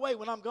toddler, by the way,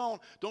 when I'm gone,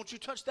 don't you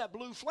touch that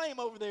blue flame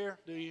over there,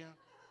 do you?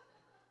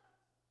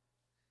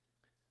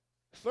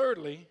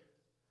 Thirdly,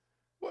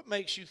 what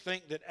makes you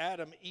think that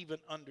Adam even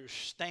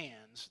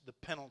understands the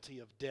penalty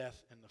of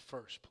death in the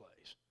first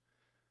place?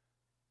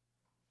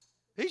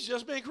 He's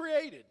just been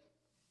created.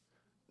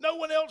 No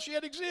one else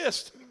yet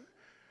exists.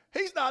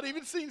 He's not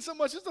even seen so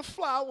much as a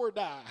flower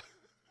die.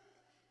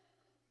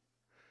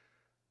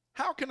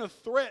 How can a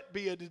threat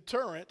be a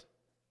deterrent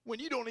when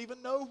you don't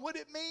even know what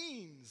it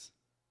means?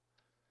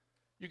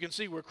 You can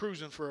see we're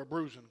cruising for a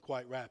bruising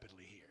quite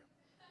rapidly here.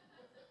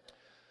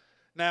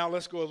 Now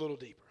let's go a little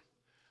deeper.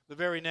 The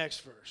very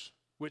next verse,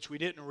 which we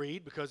didn't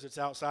read because it's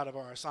outside of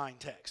our assigned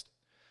text,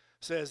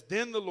 says,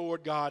 Then the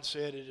Lord God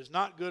said, It is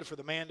not good for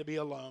the man to be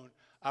alone.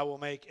 I will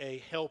make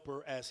a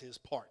helper as his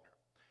partner.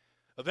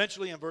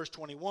 Eventually, in verse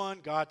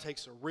 21, God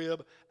takes a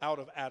rib out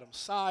of Adam's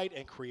side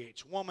and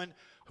creates woman,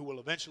 who will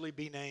eventually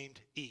be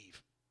named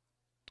Eve.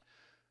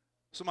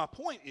 So my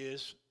point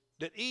is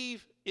that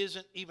Eve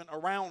isn't even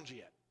around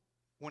yet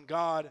when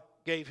God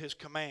gave his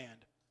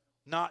command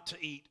not to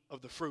eat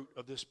of the fruit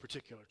of this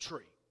particular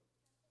tree.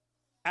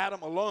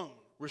 Adam alone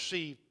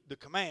received the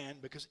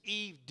command because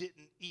Eve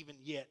didn't even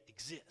yet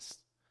exist.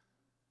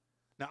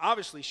 Now,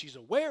 obviously, she's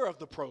aware of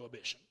the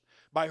prohibition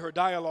by her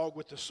dialogue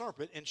with the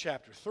serpent in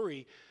chapter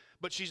 3,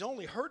 but she's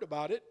only heard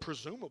about it,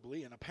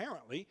 presumably and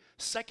apparently,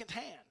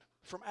 secondhand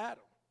from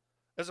Adam,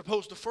 as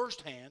opposed to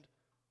firsthand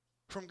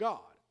from God.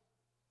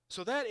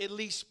 So that at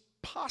least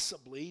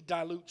possibly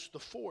dilutes the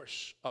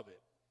force of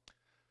it.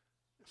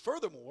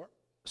 Furthermore,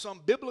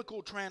 some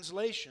biblical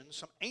translations,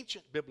 some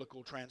ancient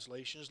biblical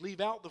translations,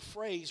 leave out the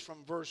phrase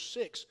from verse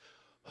 6,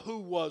 who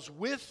was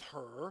with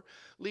her,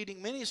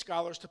 leading many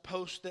scholars to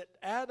post that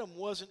Adam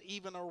wasn't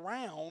even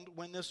around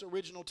when this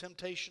original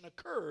temptation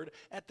occurred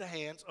at the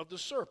hands of the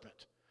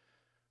serpent.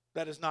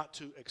 That is not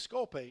to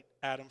exculpate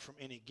Adam from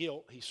any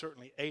guilt. He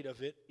certainly ate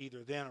of it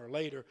either then or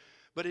later.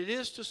 But it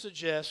is to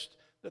suggest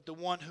that the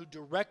one who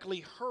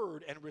directly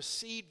heard and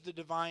received the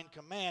divine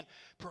command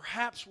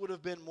perhaps would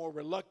have been more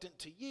reluctant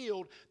to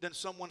yield than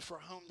someone for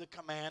whom the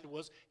command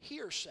was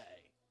hearsay.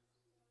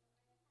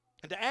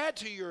 And to add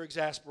to your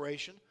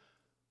exasperation,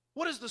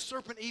 what is the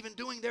serpent even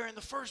doing there in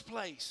the first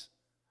place?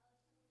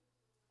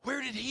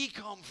 Where did he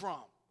come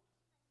from?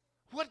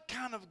 What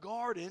kind of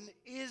garden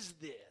is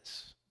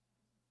this?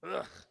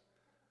 Ugh.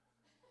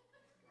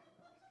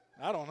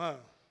 I don't know.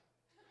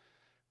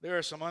 There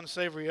are some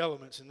unsavory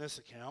elements in this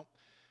account.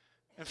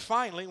 And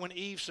finally, when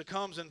Eve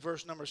succumbs in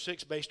verse number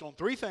 6 based on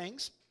three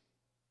things.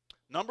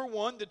 Number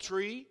one, the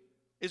tree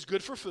is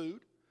good for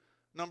food.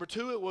 Number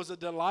two, it was a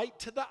delight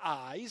to the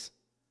eyes.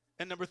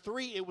 And number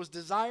three, it was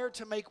desired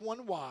to make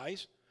one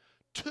wise.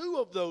 Two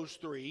of those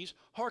threes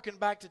harken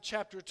back to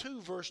chapter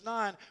 2, verse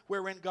 9,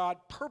 wherein God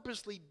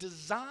purposely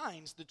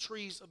designs the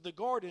trees of the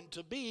garden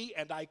to be,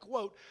 and I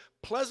quote,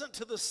 pleasant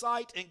to the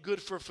sight and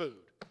good for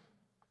food.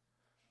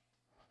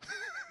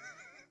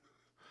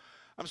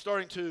 I'm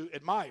starting to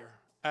admire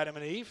Adam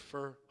and Eve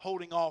for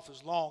holding off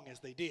as long as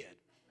they did.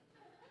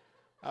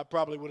 I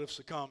probably would have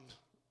succumbed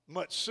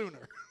much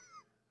sooner.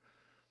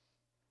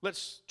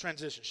 Let's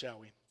transition, shall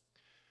we?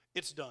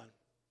 It's done.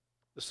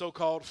 The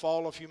so-called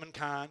fall of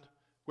humankind,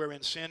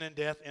 wherein sin and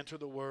death enter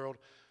the world,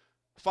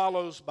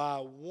 follows by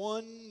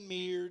one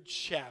mere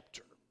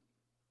chapter,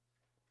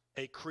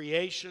 a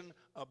creation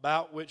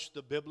about which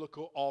the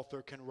biblical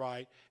author can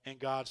write, and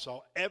God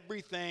saw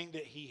everything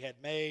that he had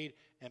made,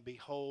 and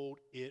behold,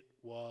 it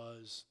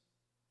was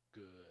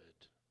good.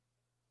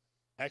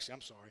 Actually,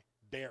 I'm sorry,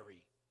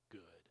 very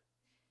good.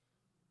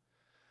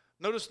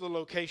 Notice the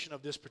location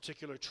of this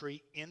particular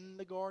tree in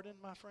the garden,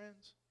 my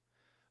friends.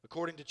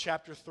 According to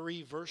chapter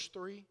 3, verse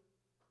 3,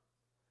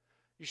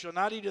 you shall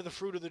not eat of the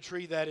fruit of the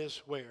tree that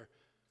is where?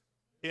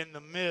 in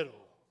the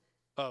middle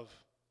of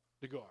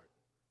the garden.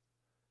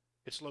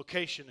 Its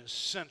location is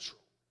central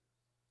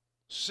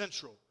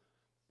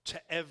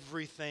to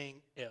everything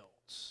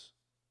else.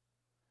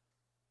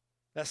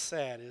 That's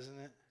sad, isn't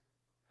it?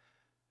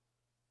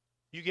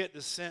 You get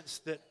the sense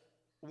that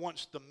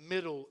once the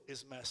middle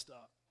is messed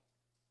up,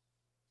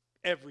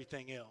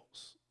 everything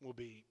else will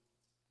be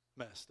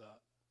messed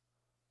up.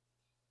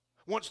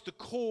 Once the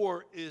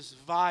core is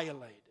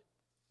violated,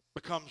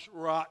 becomes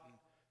rotten,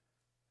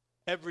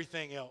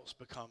 everything else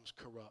becomes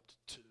corrupt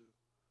too.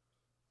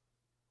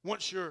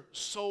 Once your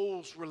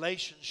soul's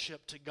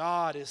relationship to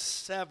God is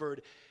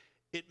severed,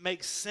 it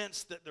makes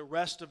sense that the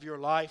rest of your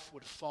life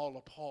would fall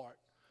apart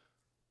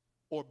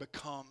or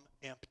become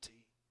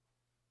empty.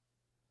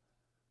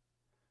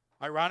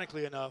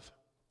 Ironically enough,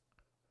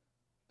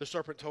 the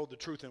serpent told the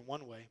truth in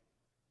one way.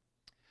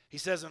 He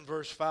says in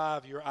verse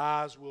 5, your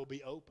eyes will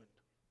be opened.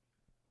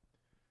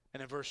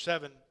 And in verse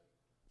 7,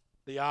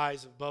 the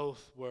eyes of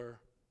both were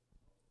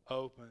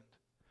opened.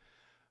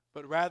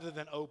 But rather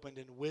than opened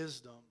in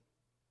wisdom,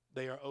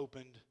 they are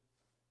opened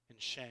in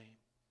shame.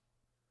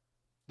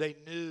 They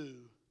knew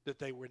that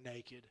they were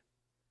naked,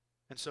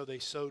 and so they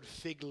sewed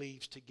fig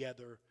leaves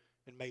together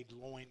and made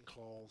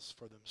loincloths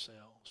for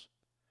themselves.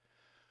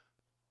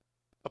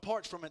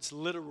 Apart from its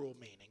literal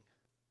meaning,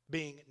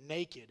 being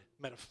naked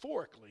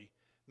metaphorically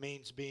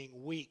means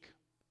being weak,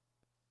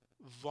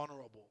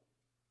 vulnerable,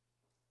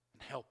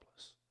 and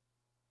helpless.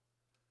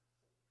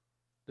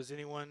 Does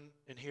anyone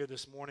in here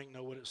this morning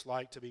know what it's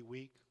like to be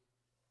weak,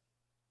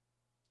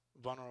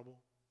 vulnerable,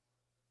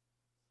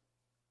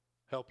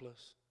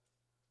 helpless?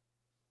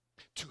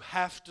 To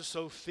have to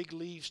sew fig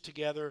leaves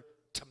together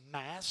to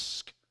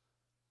mask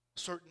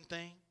certain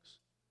things?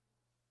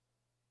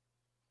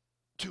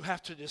 To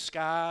have to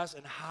disguise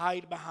and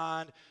hide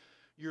behind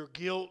your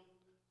guilt,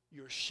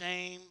 your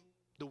shame,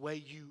 the way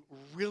you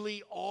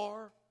really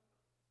are?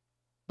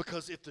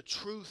 Because if the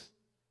truth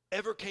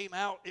ever came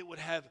out, it would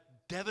have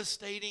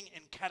devastating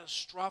and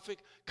catastrophic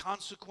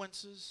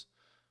consequences.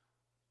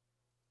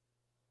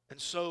 And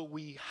so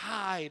we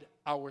hide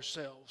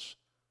ourselves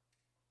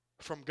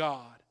from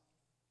God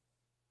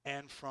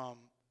and from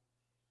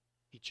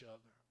each other.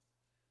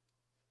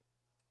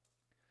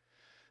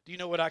 Do you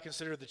know what I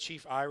consider the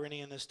chief irony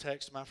in this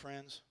text, my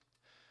friends?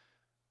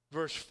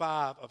 Verse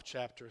 5 of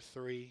chapter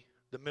 3,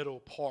 the middle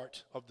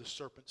part of the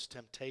serpent's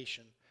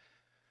temptation.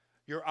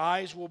 Your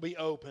eyes will be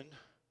opened,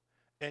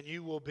 and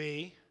you will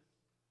be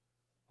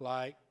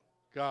like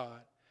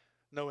God,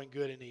 knowing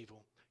good and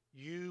evil.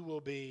 You will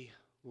be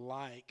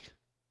like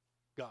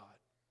God.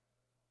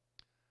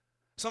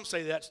 Some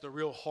say that's the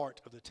real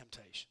heart of the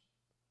temptation,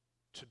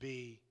 to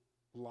be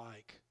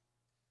like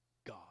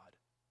God.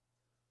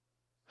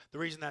 The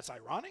reason that's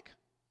ironic,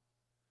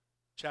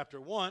 chapter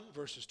 1,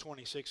 verses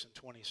 26 and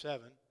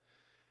 27,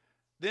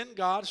 then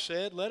God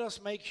said, let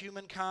us make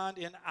humankind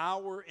in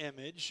our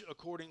image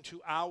according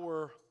to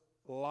our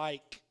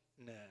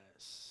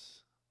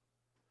likeness.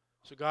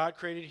 So God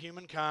created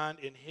humankind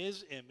in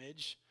his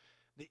image.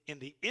 In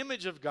the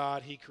image of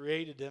God, he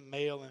created them,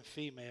 male and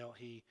female,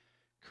 he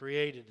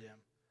created them.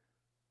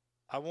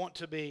 I want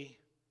to be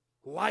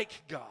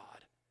like God,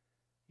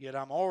 yet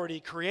I'm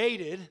already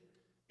created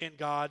in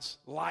God's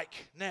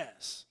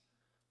likeness.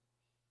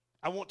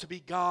 I want to be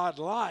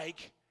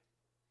God-like,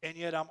 and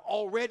yet I'm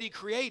already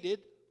created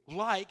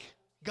like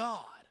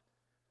God.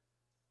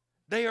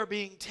 They are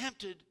being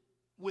tempted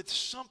with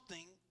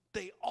something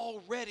they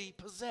already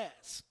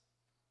possess.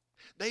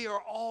 They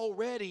are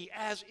already,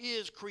 as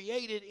is,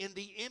 created in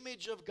the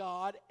image of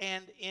God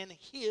and in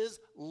his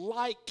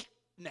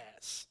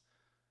likeness.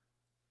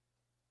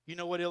 You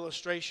know what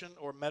illustration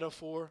or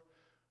metaphor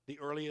the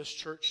earliest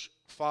church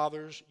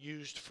fathers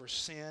used for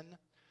sin?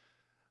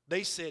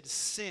 They said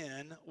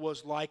sin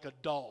was like a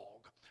dog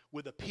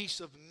with a piece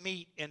of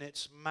meat in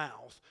its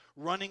mouth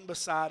running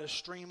beside a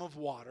stream of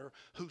water,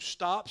 who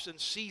stops and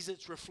sees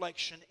its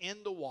reflection in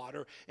the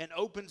water and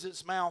opens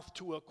its mouth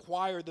to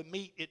acquire the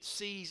meat it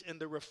sees in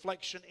the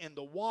reflection in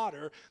the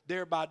water,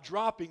 thereby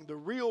dropping the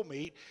real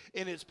meat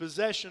in its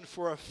possession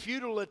for a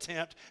futile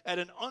attempt at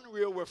an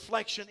unreal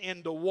reflection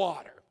in the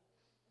water.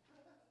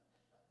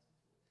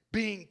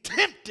 Being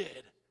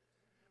tempted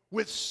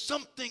with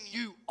something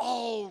you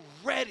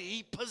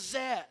already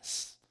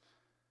possess.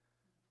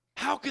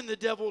 How can the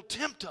devil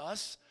tempt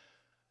us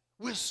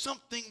with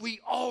something we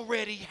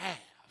already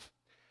have?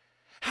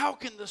 How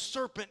can the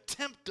serpent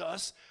tempt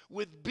us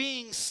with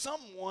being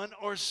someone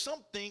or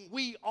something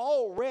we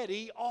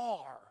already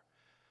are?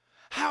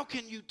 How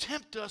can you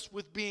tempt us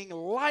with being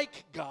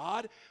like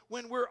God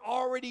when we're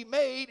already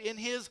made in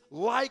his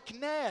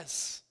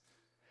likeness?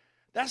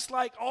 That's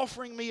like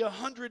offering me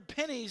 100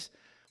 pennies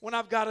when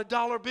I've got a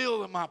dollar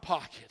bill in my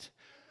pocket.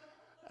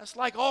 That's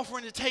like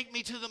offering to take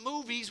me to the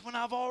movies when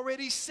I've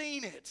already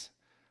seen it.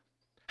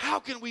 How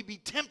can we be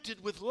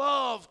tempted with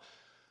love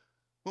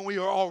when we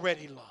are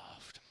already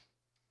loved?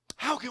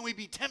 How can we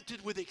be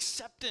tempted with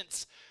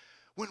acceptance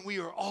when we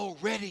are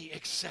already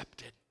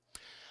accepted?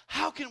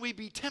 How can we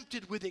be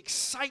tempted with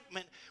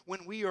excitement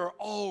when we are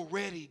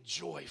already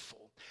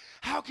joyful?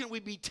 How can we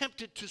be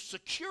tempted to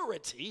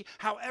security,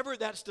 however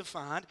that's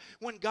defined,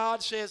 when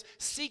God says,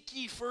 seek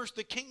ye first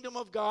the kingdom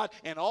of God,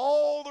 and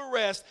all the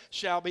rest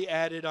shall be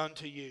added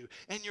unto you.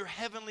 And your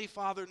heavenly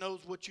Father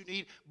knows what you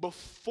need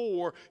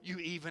before you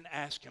even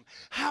ask him.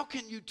 How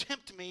can you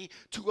tempt me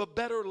to a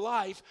better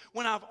life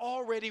when I've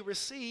already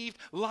received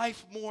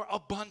life more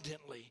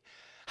abundantly?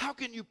 How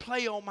can you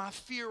play on my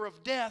fear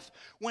of death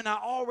when I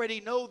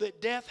already know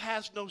that death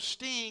has no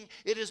sting?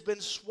 It has been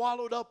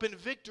swallowed up in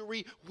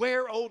victory.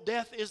 Where, O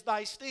death, is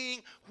thy sting?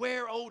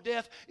 Where, O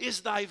death,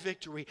 is thy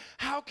victory?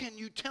 How can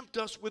you tempt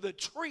us with a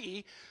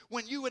tree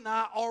when you and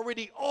I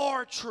already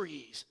are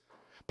trees?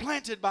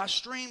 Planted by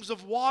streams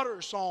of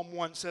water, Psalm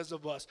 1 says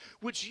of us,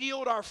 which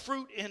yield our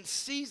fruit in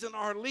season.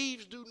 Our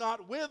leaves do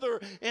not wither.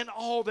 In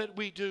all that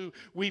we do,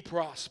 we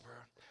prosper.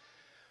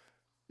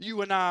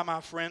 You and I,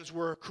 my friends,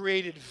 were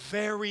created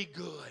very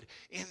good.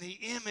 In the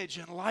image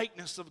and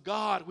likeness of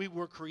God, we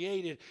were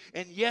created.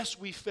 And yes,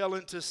 we fell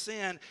into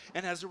sin,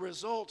 and as a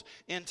result,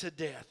 into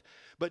death.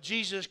 But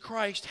Jesus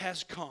Christ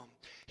has come.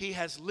 He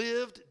has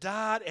lived,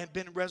 died, and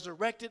been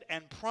resurrected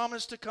and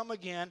promised to come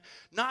again,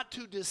 not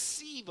to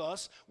deceive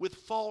us with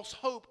false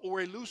hope or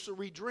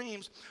illusory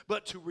dreams,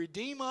 but to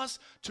redeem us,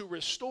 to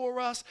restore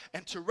us,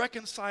 and to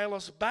reconcile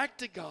us back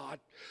to God,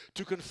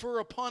 to confer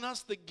upon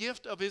us the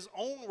gift of his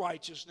own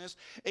righteousness,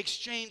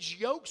 exchange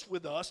yokes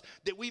with us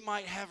that we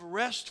might have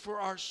rest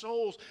for our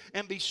souls,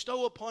 and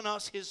bestow upon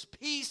us his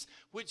peace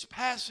which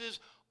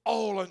passes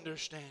all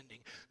understanding.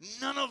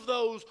 None of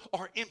those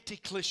are empty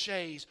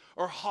cliches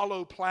or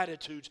hollow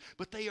platitudes,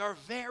 but they are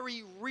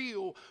very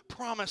real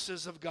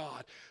promises of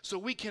God. So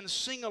we can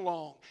sing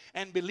along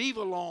and believe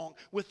along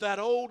with that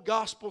old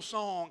gospel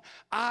song,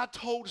 I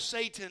told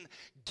Satan,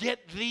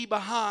 get thee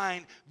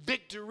behind,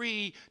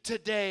 victory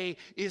today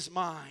is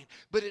mine.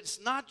 But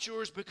it's not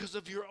yours because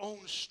of your own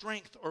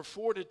strength or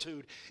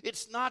fortitude.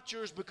 It's not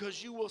yours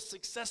because you will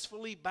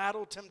successfully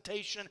battle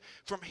temptation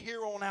from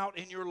here on out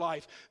in your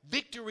life.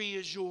 Victory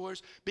is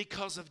yours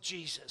because of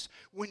Jesus.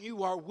 When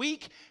you are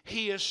weak,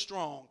 he is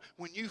strong.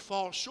 When you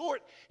fall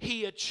short,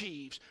 he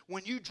achieves.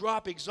 When you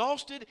drop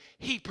exhausted,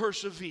 he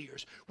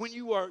perseveres. When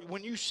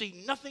you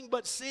see nothing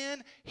but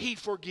sin, he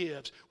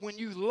forgives. When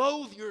you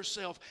loathe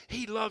yourself,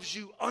 he loves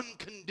you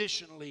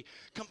unconditionally.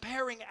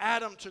 Comparing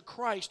Adam to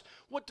Christ,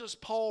 what does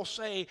Paul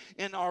say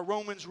in our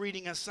Romans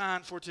reading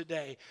assigned for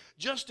today?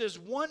 Just as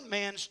one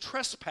man's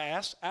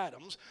trespass,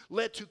 Adam's,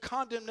 led to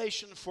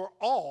condemnation for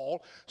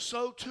all,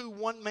 so too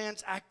one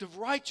man's act of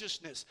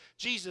righteousness,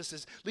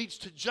 Jesus's, leads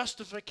to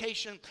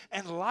justification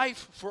and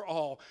life for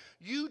all.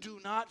 You do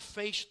not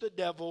face the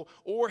devil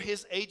or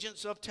his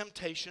agents of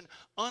temptation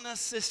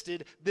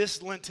unassisted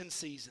this Lenten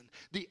season.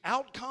 The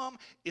outcome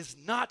is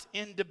not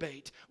in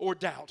debate or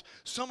doubt.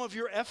 Some of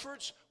your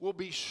efforts will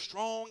be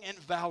strong and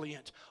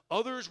valiant.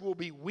 Others will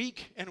be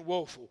weak and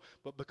woeful.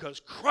 But because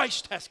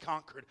Christ has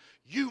conquered,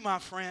 you, my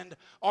friend,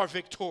 are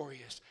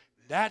victorious.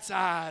 That's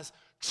eyes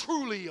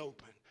truly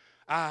open.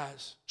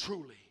 Eyes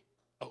truly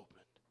opened.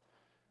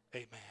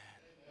 Amen.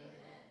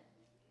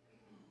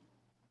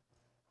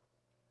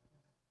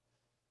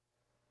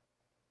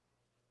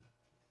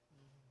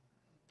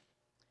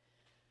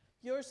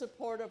 Your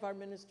support of our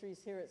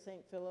ministries here at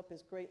St. Philip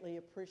is greatly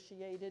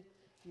appreciated.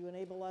 You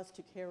enable us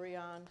to carry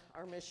on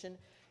our mission.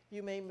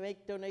 You may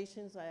make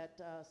donations at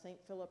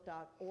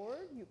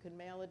stphilip.org. You can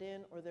mail it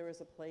in, or there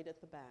is a plate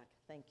at the back.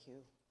 Thank you.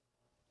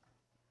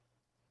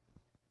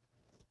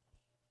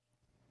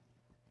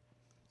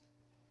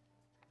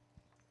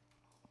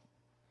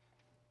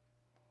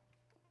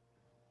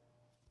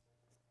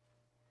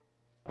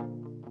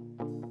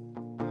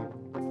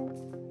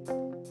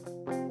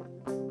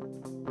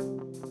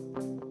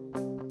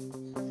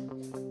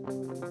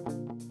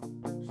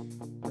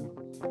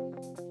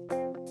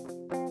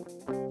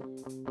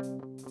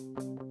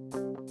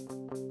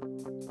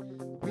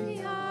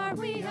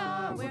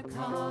 We're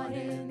caught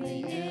in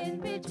the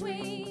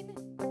in-between.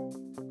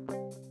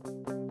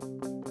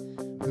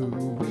 Who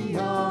we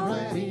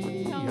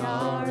already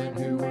are and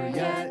who we're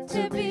yet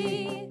to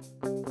be.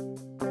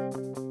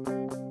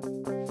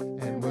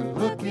 And we're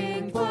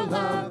looking for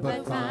love,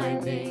 but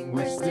finding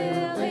we're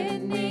still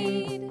in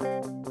need.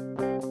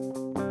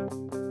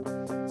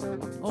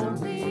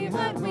 Only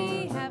what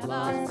we have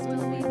lost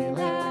will we be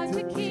glad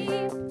to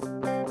keep.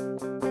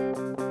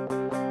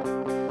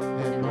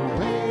 And we're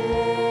waiting,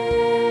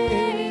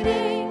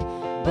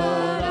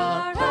 but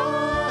our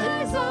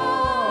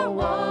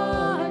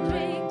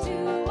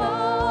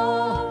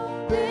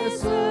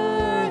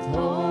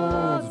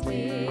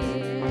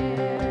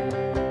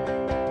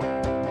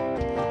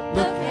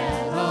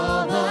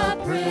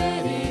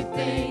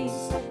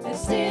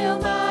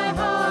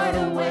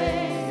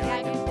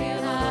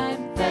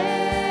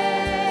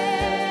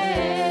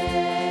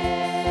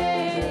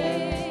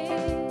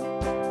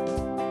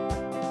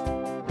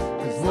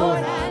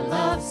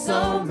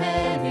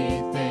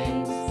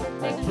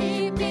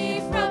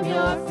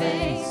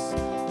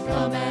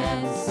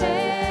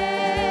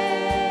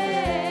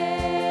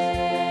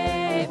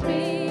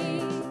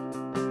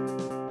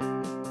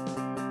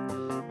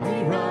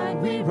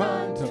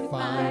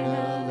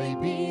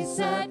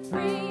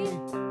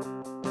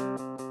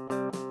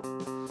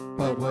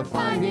But we're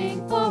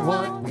fighting for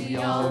what we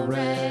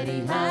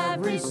already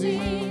have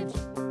received.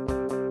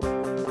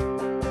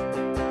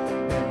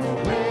 And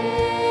we're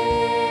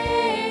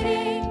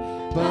waiting,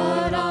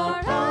 but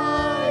our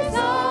eyes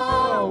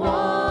are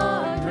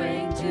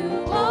wandering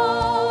to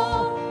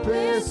all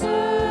this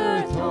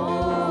earth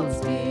holds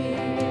dear.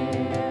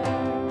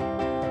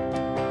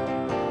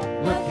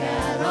 Look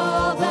at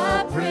all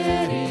the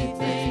pretty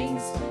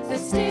things that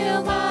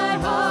steal my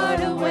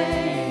heart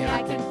away.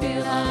 I can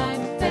feel I'm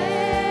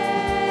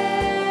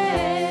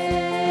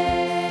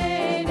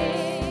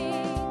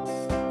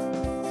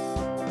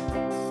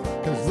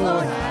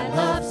Lord, I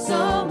love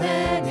so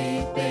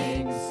many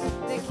things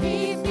that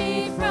keep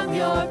me from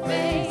your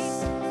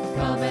face.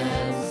 Come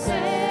and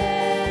save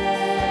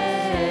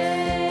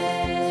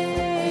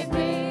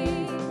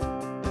me.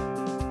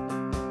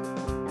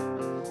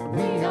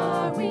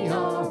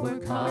 We're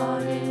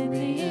caught in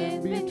the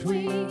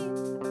in-between.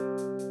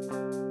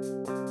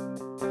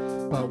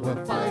 But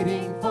we're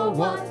fighting for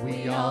what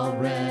we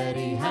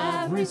already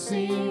have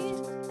received.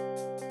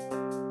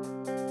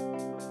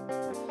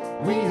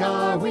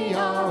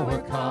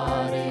 We're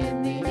caught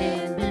in the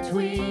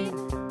in-between.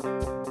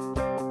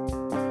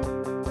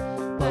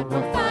 But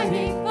we're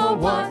fighting for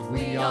what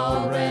we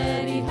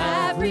already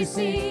have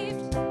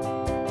received.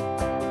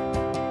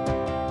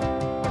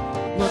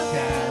 Look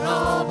at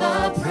all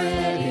the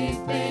pretty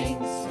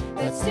things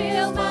that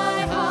steal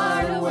my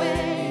heart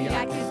away.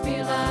 I can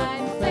feel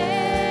I'm fading.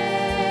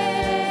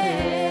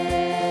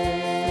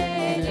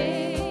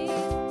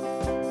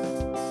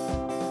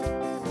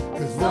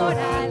 'Cause Lord,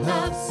 I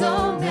love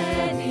so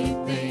many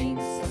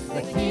things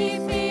that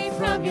keep me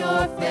from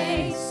your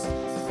face.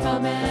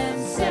 Come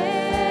and save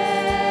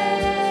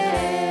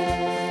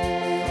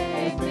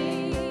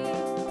me.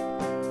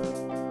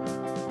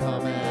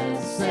 Come and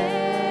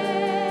save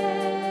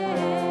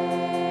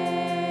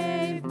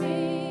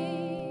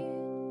me.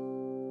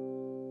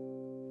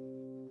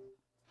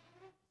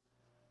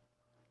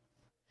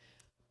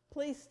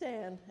 Please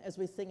stand as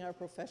we sing our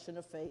profession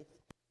of faith.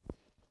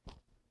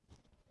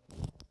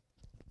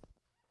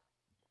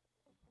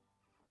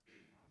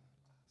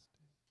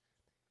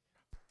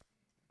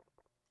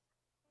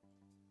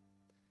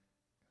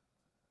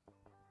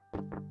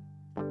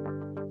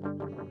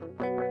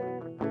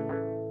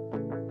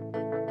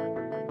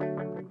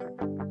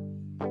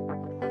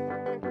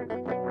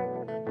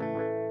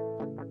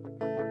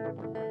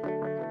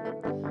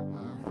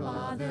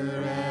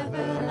 Father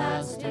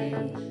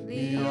everlasting,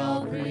 the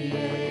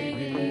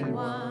all-creating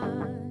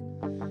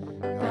one,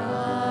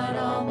 God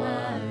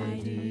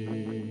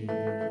Almighty,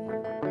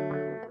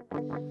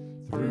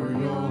 through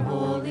your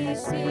Holy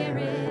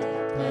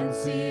Spirit,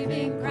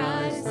 conceiving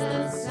Christ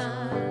the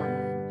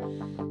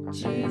Son,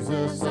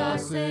 Jesus our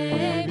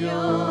Savior.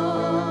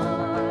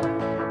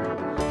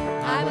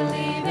 I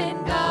believe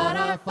in God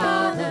our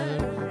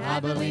Father, I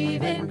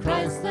believe in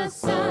Christ the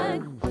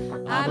Son,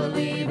 I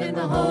believe in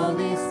the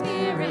Holy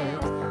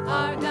Spirit,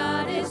 our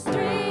God is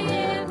three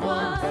in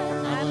one.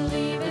 I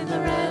believe in the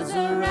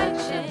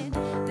resurrection,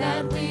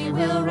 that we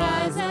will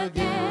rise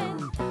again,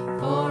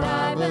 for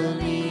I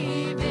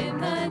believe in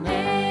the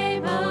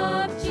name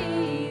of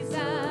Jesus.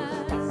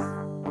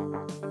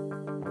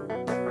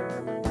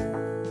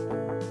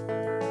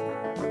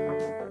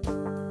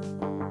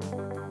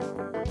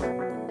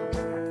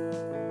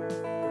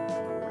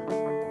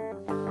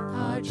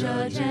 Our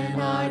judge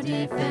and our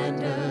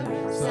defender,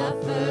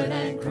 suffered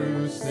and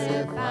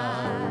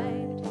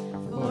crucified,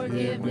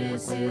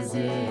 forgiveness is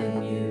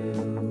in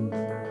you.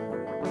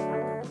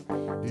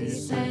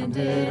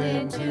 Descended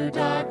into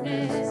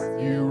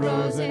darkness, you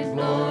rose in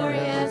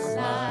glorious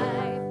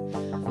life,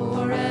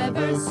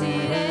 forever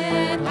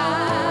seated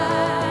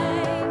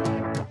high.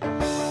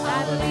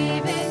 I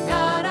believe in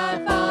God our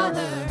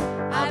Father,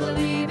 I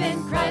believe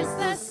in Christ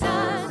the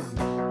Son,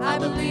 I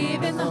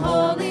believe in the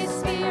Holy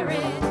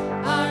Spirit,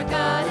 our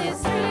God is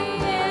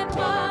three in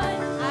one.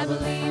 I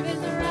believe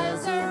in the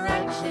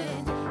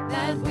resurrection,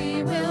 that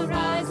we will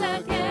rise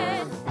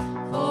again,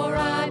 for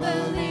I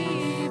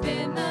believe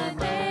in the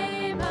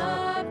name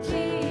of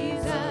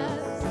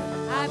Jesus.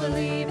 I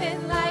believe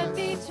in life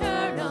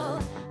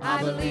eternal,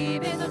 I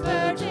believe in the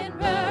virgin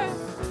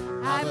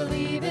birth, I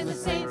believe in the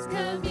saints'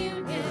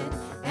 communion,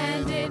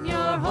 and in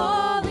your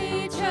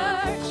holy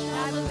church.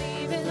 I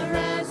believe in the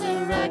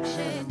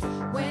resurrection,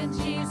 when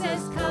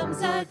Jesus comes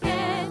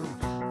again,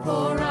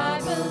 for I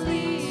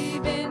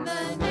believe in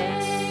the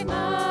name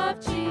of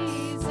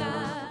Jesus,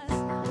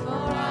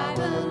 for I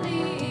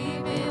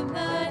believe in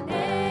the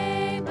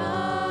name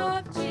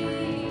of Jesus.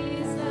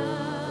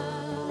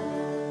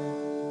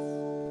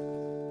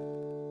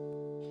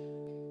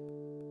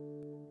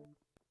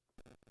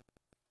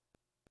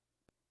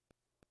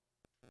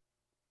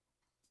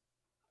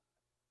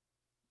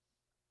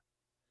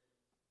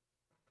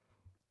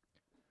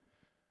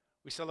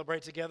 We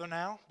celebrate together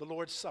now the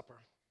Lord's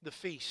Supper, the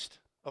feast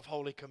of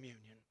Holy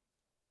Communion.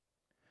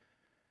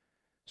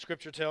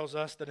 Scripture tells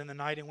us that in the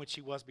night in which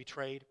he was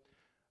betrayed,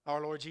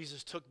 our Lord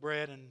Jesus took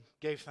bread and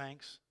gave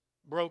thanks,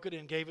 broke it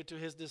and gave it to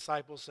his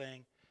disciples,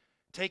 saying,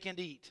 Take and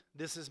eat.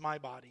 This is my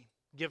body,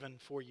 given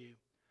for you.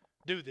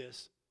 Do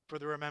this for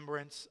the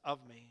remembrance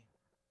of me.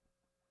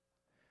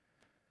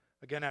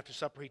 Again, after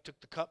supper, he took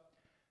the cup,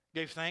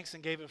 gave thanks,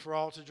 and gave it for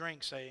all to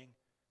drink, saying,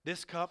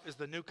 This cup is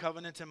the new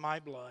covenant in my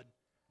blood,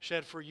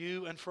 shed for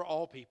you and for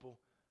all people,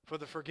 for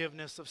the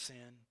forgiveness of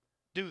sin.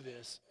 Do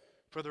this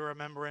for the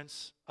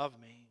remembrance of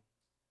me.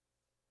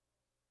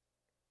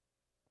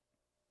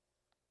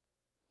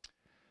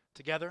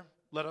 Together,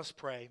 let us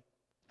pray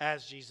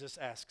as Jesus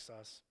asks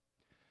us.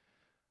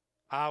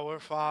 Our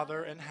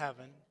Father in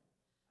heaven,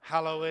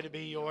 hallowed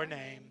be your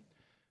name.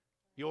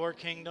 Your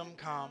kingdom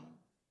come,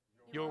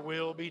 your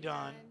will be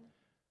done,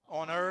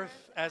 on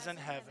earth as in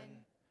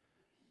heaven.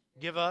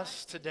 Give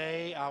us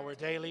today our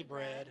daily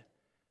bread.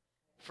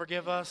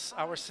 Forgive us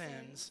our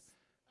sins,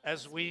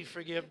 as we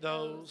forgive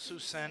those who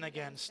sin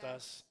against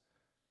us.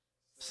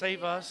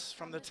 Save us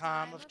from the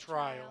time of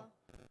trial,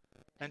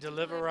 and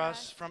deliver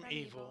us from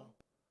evil.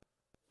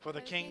 For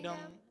the kingdom,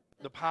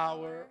 the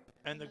power,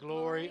 and the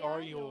glory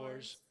are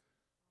yours,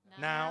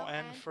 now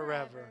and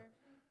forever.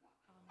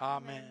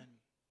 Amen.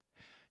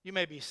 You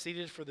may be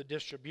seated for the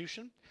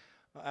distribution.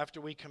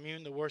 After we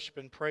commune the worship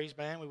and praise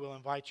band, we will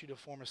invite you to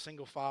form a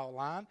single file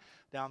line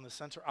down the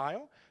center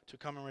aisle to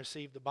come and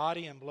receive the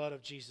body and blood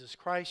of Jesus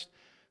Christ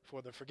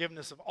for the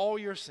forgiveness of all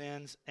your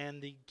sins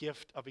and the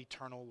gift of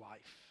eternal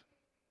life.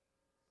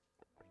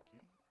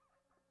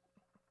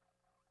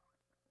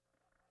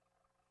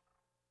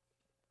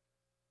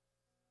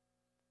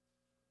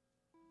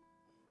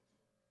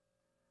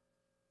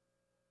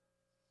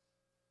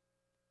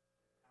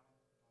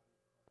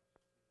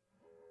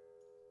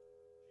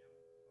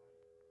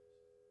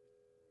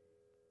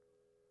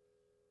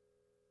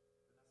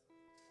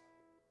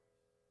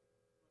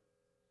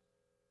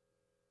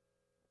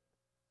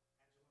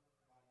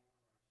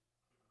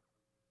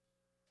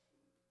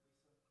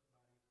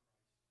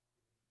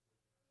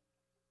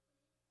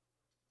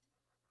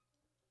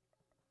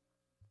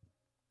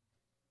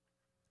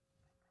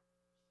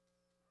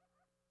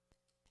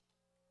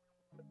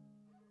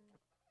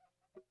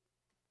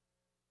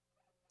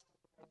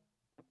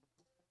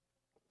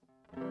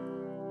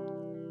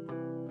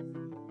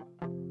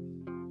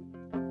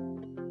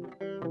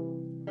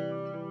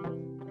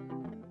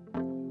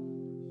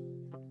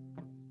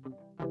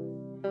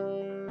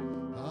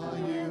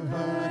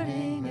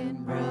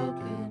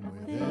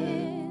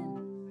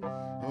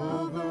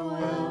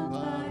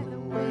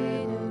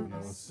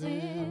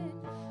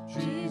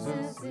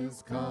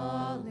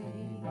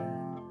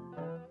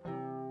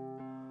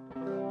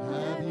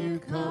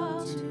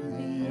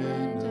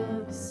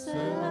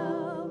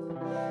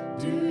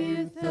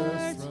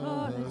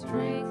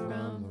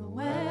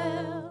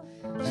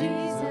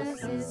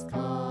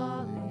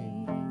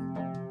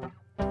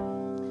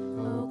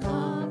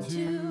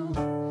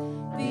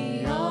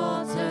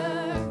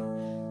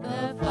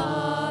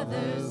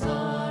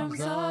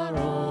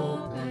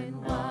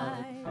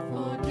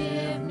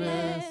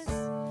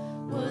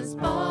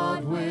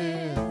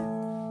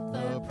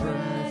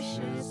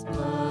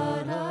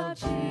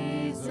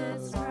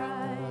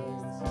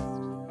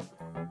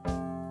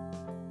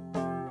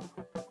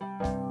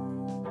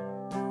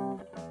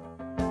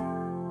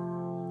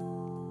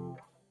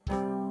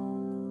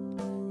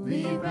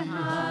 Leave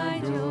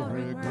behind your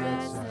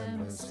regrets and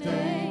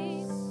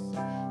mistakes.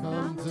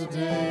 Come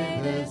today,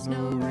 there's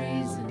no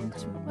reason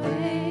to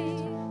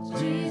wait.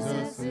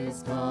 Jesus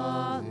is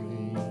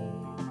calling.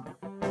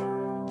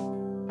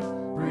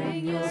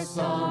 Bring your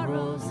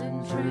sorrows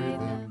and trade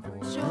them for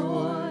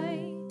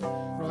joy.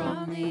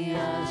 From the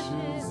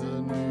ashes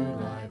a new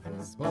life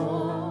is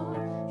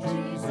born.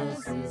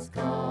 Jesus is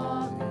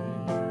calling.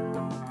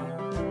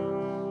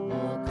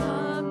 Oh,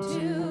 come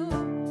to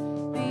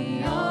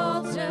the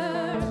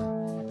altar.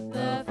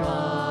 The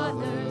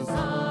Father's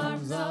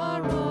arms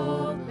are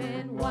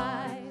open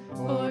wide.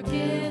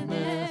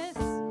 Forgiveness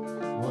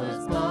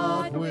was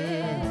bought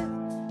with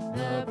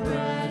the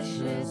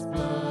precious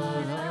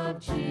blood of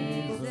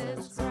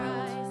Jesus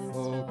Christ.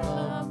 Oh,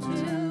 come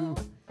to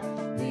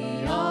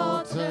the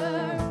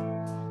altar.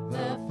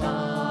 The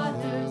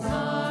Father's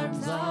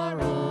arms are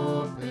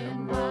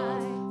open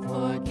wide.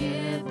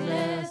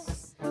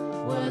 Forgiveness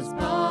was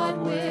bought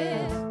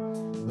with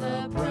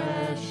the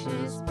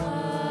precious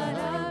blood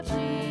of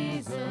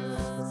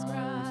Jesus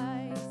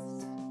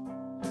Christ.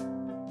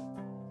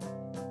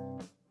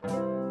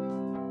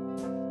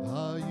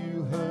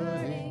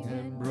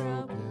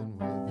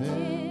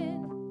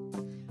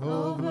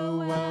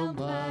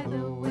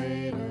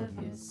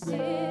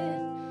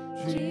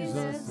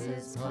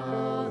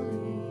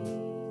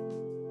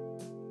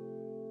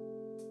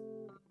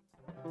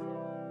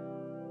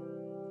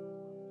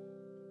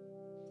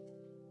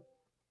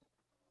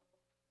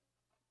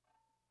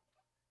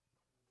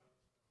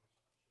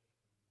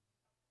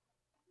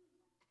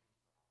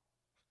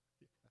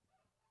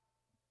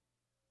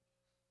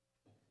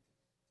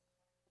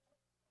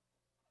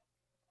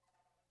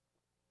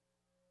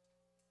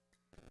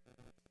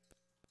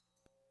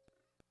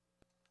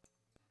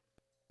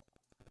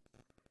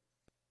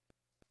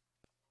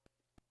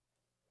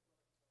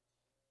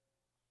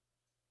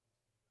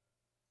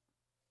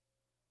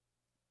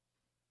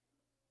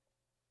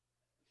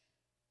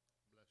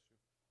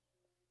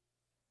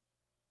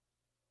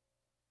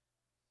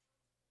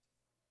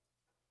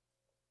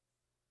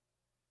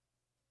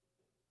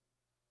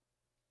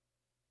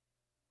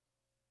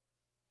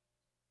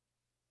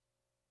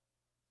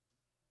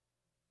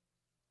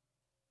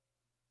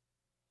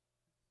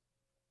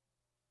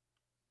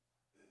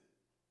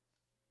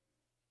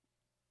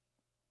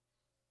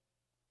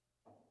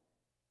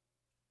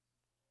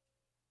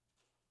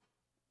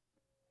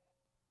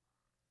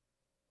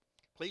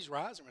 Please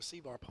rise and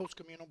receive our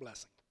post-communal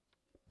blessing.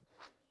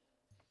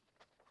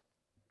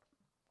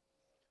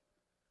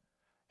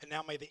 And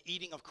now may the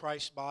eating of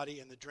Christ's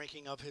body and the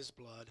drinking of his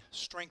blood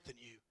strengthen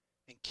you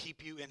and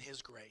keep you in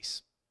his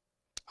grace.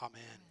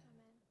 Amen.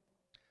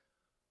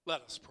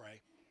 Let us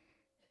pray.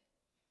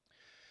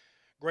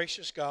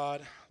 Gracious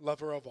God,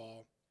 lover of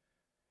all,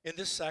 in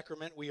this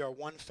sacrament we are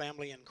one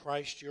family in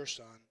Christ your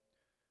Son,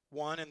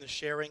 one in the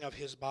sharing of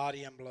his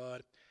body and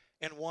blood,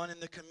 and one in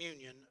the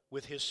communion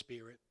with his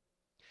Spirit.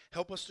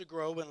 Help us to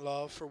grow in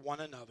love for one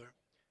another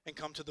and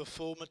come to the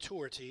full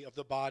maturity of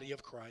the body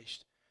of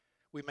Christ.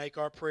 We make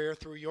our prayer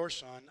through your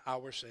Son,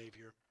 our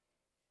Savior.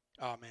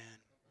 Amen.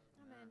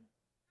 Amen.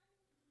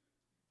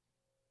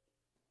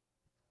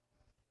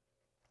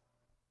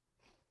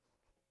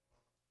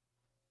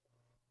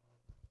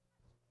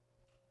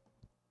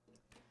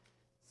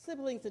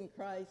 Siblings in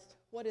Christ,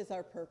 what is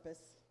our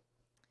purpose?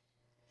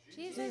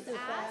 Jesus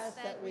asks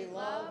that we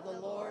love the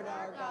Lord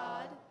our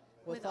God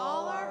with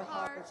all our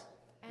heart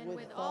and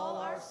with all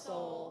our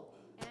soul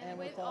and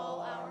with all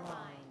our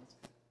mind.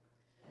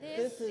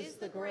 This is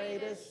the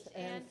greatest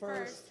and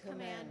first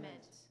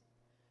commandment.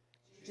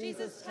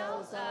 Jesus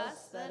tells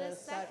us that a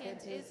second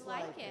is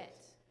like it.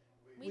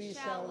 We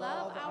shall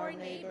love our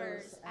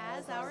neighbors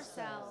as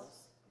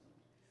ourselves.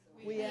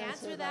 We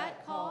answer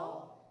that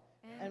call,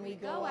 and we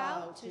go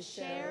out to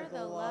share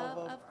the love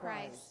of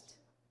Christ.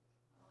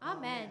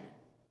 Amen.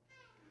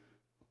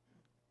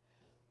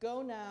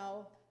 Go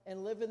now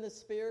and live in the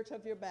spirit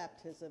of your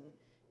baptism,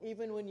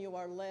 even when you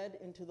are led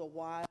into the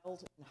wild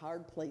and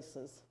hard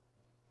places.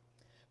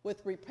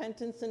 With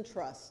repentance and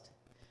trust,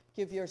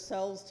 give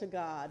yourselves to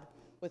God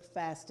with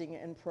fasting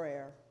and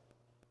prayer.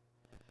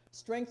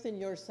 Strengthen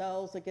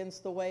yourselves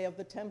against the way of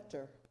the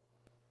tempter,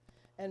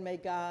 and may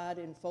God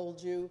enfold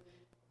you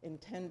in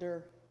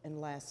tender and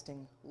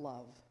lasting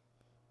love.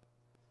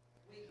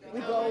 We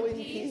go in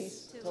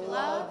peace to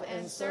love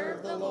and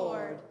serve the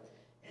Lord.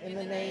 In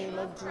the name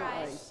of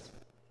Christ.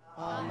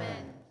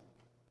 Amen.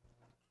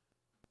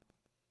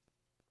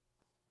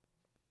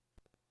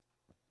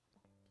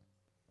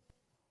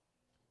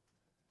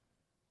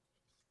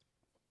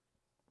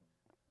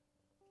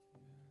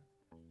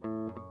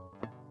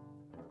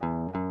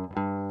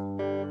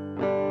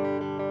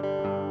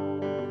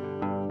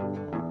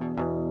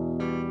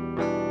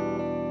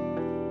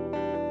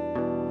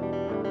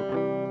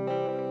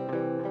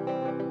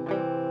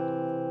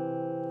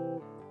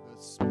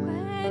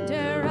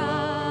 Splendor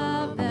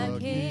of the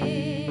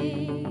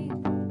King,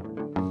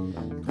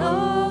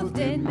 clothed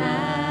in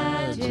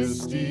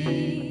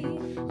majesty,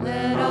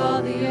 let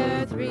all the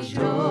earth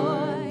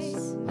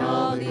rejoice,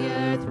 all the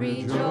earth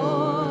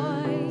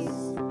rejoice.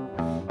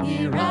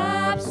 He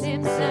wraps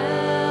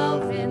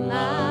himself in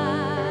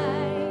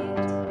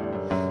light,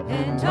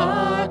 and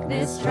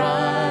darkness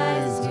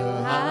tries to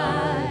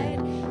hide,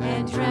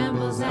 and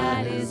trembles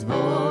at his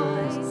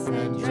voice,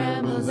 and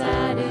trembles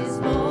at his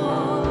voice.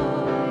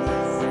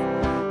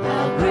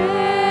 How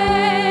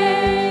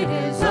great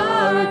is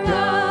our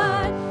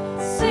God!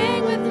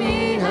 Sing with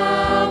me,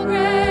 how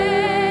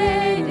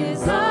great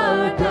is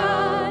our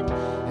God!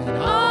 And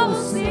all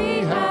will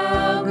see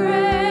how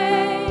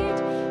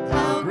great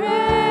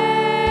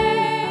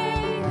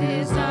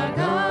is our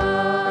God.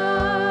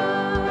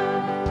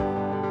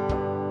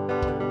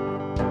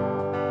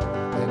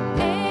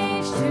 And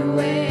age to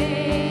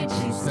age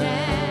he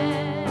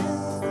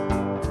stands,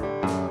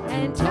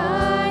 and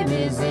time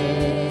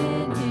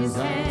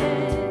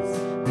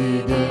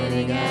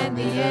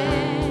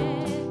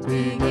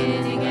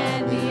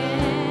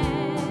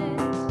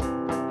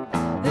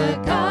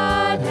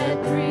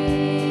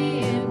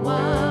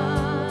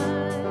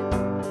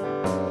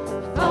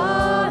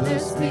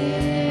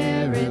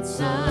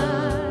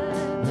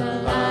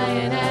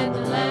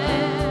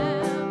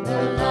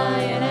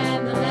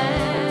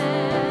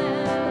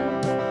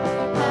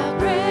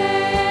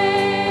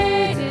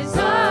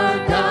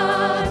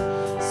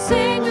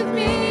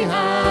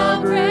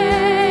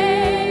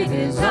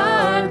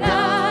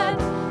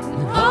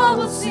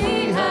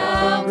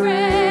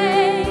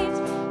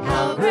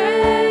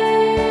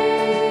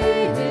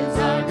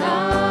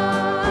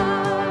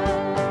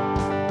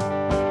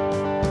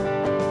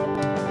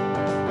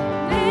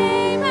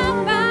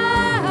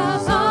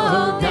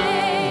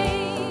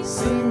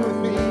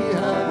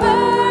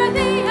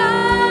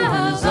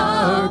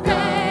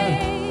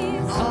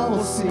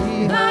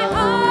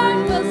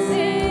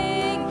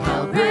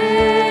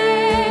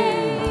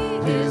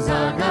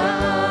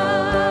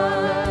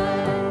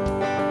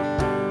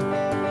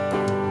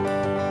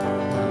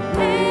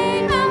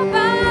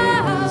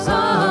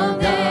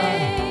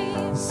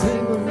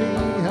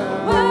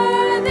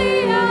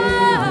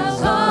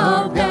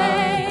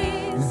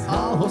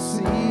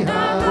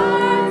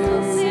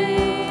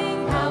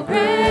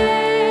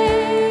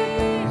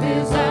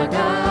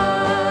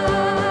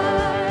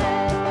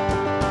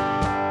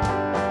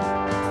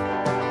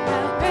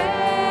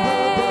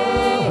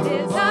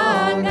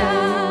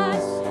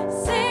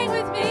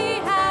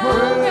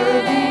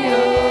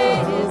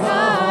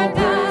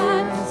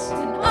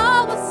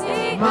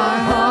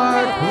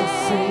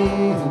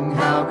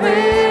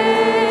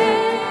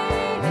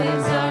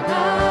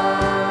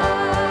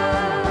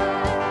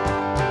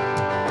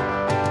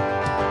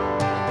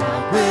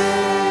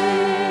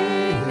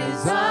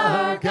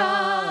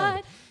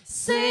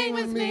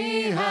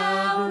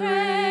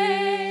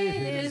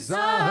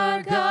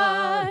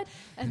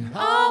and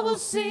all will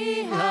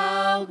see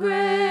how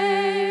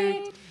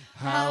great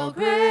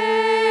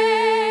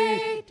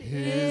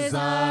is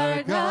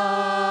our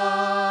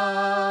God.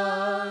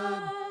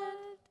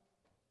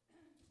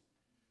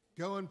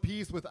 Go in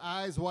peace with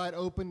eyes wide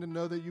open to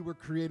know that you were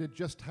created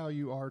just how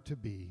you are to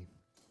be.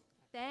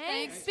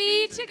 Thanks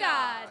be to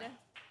God.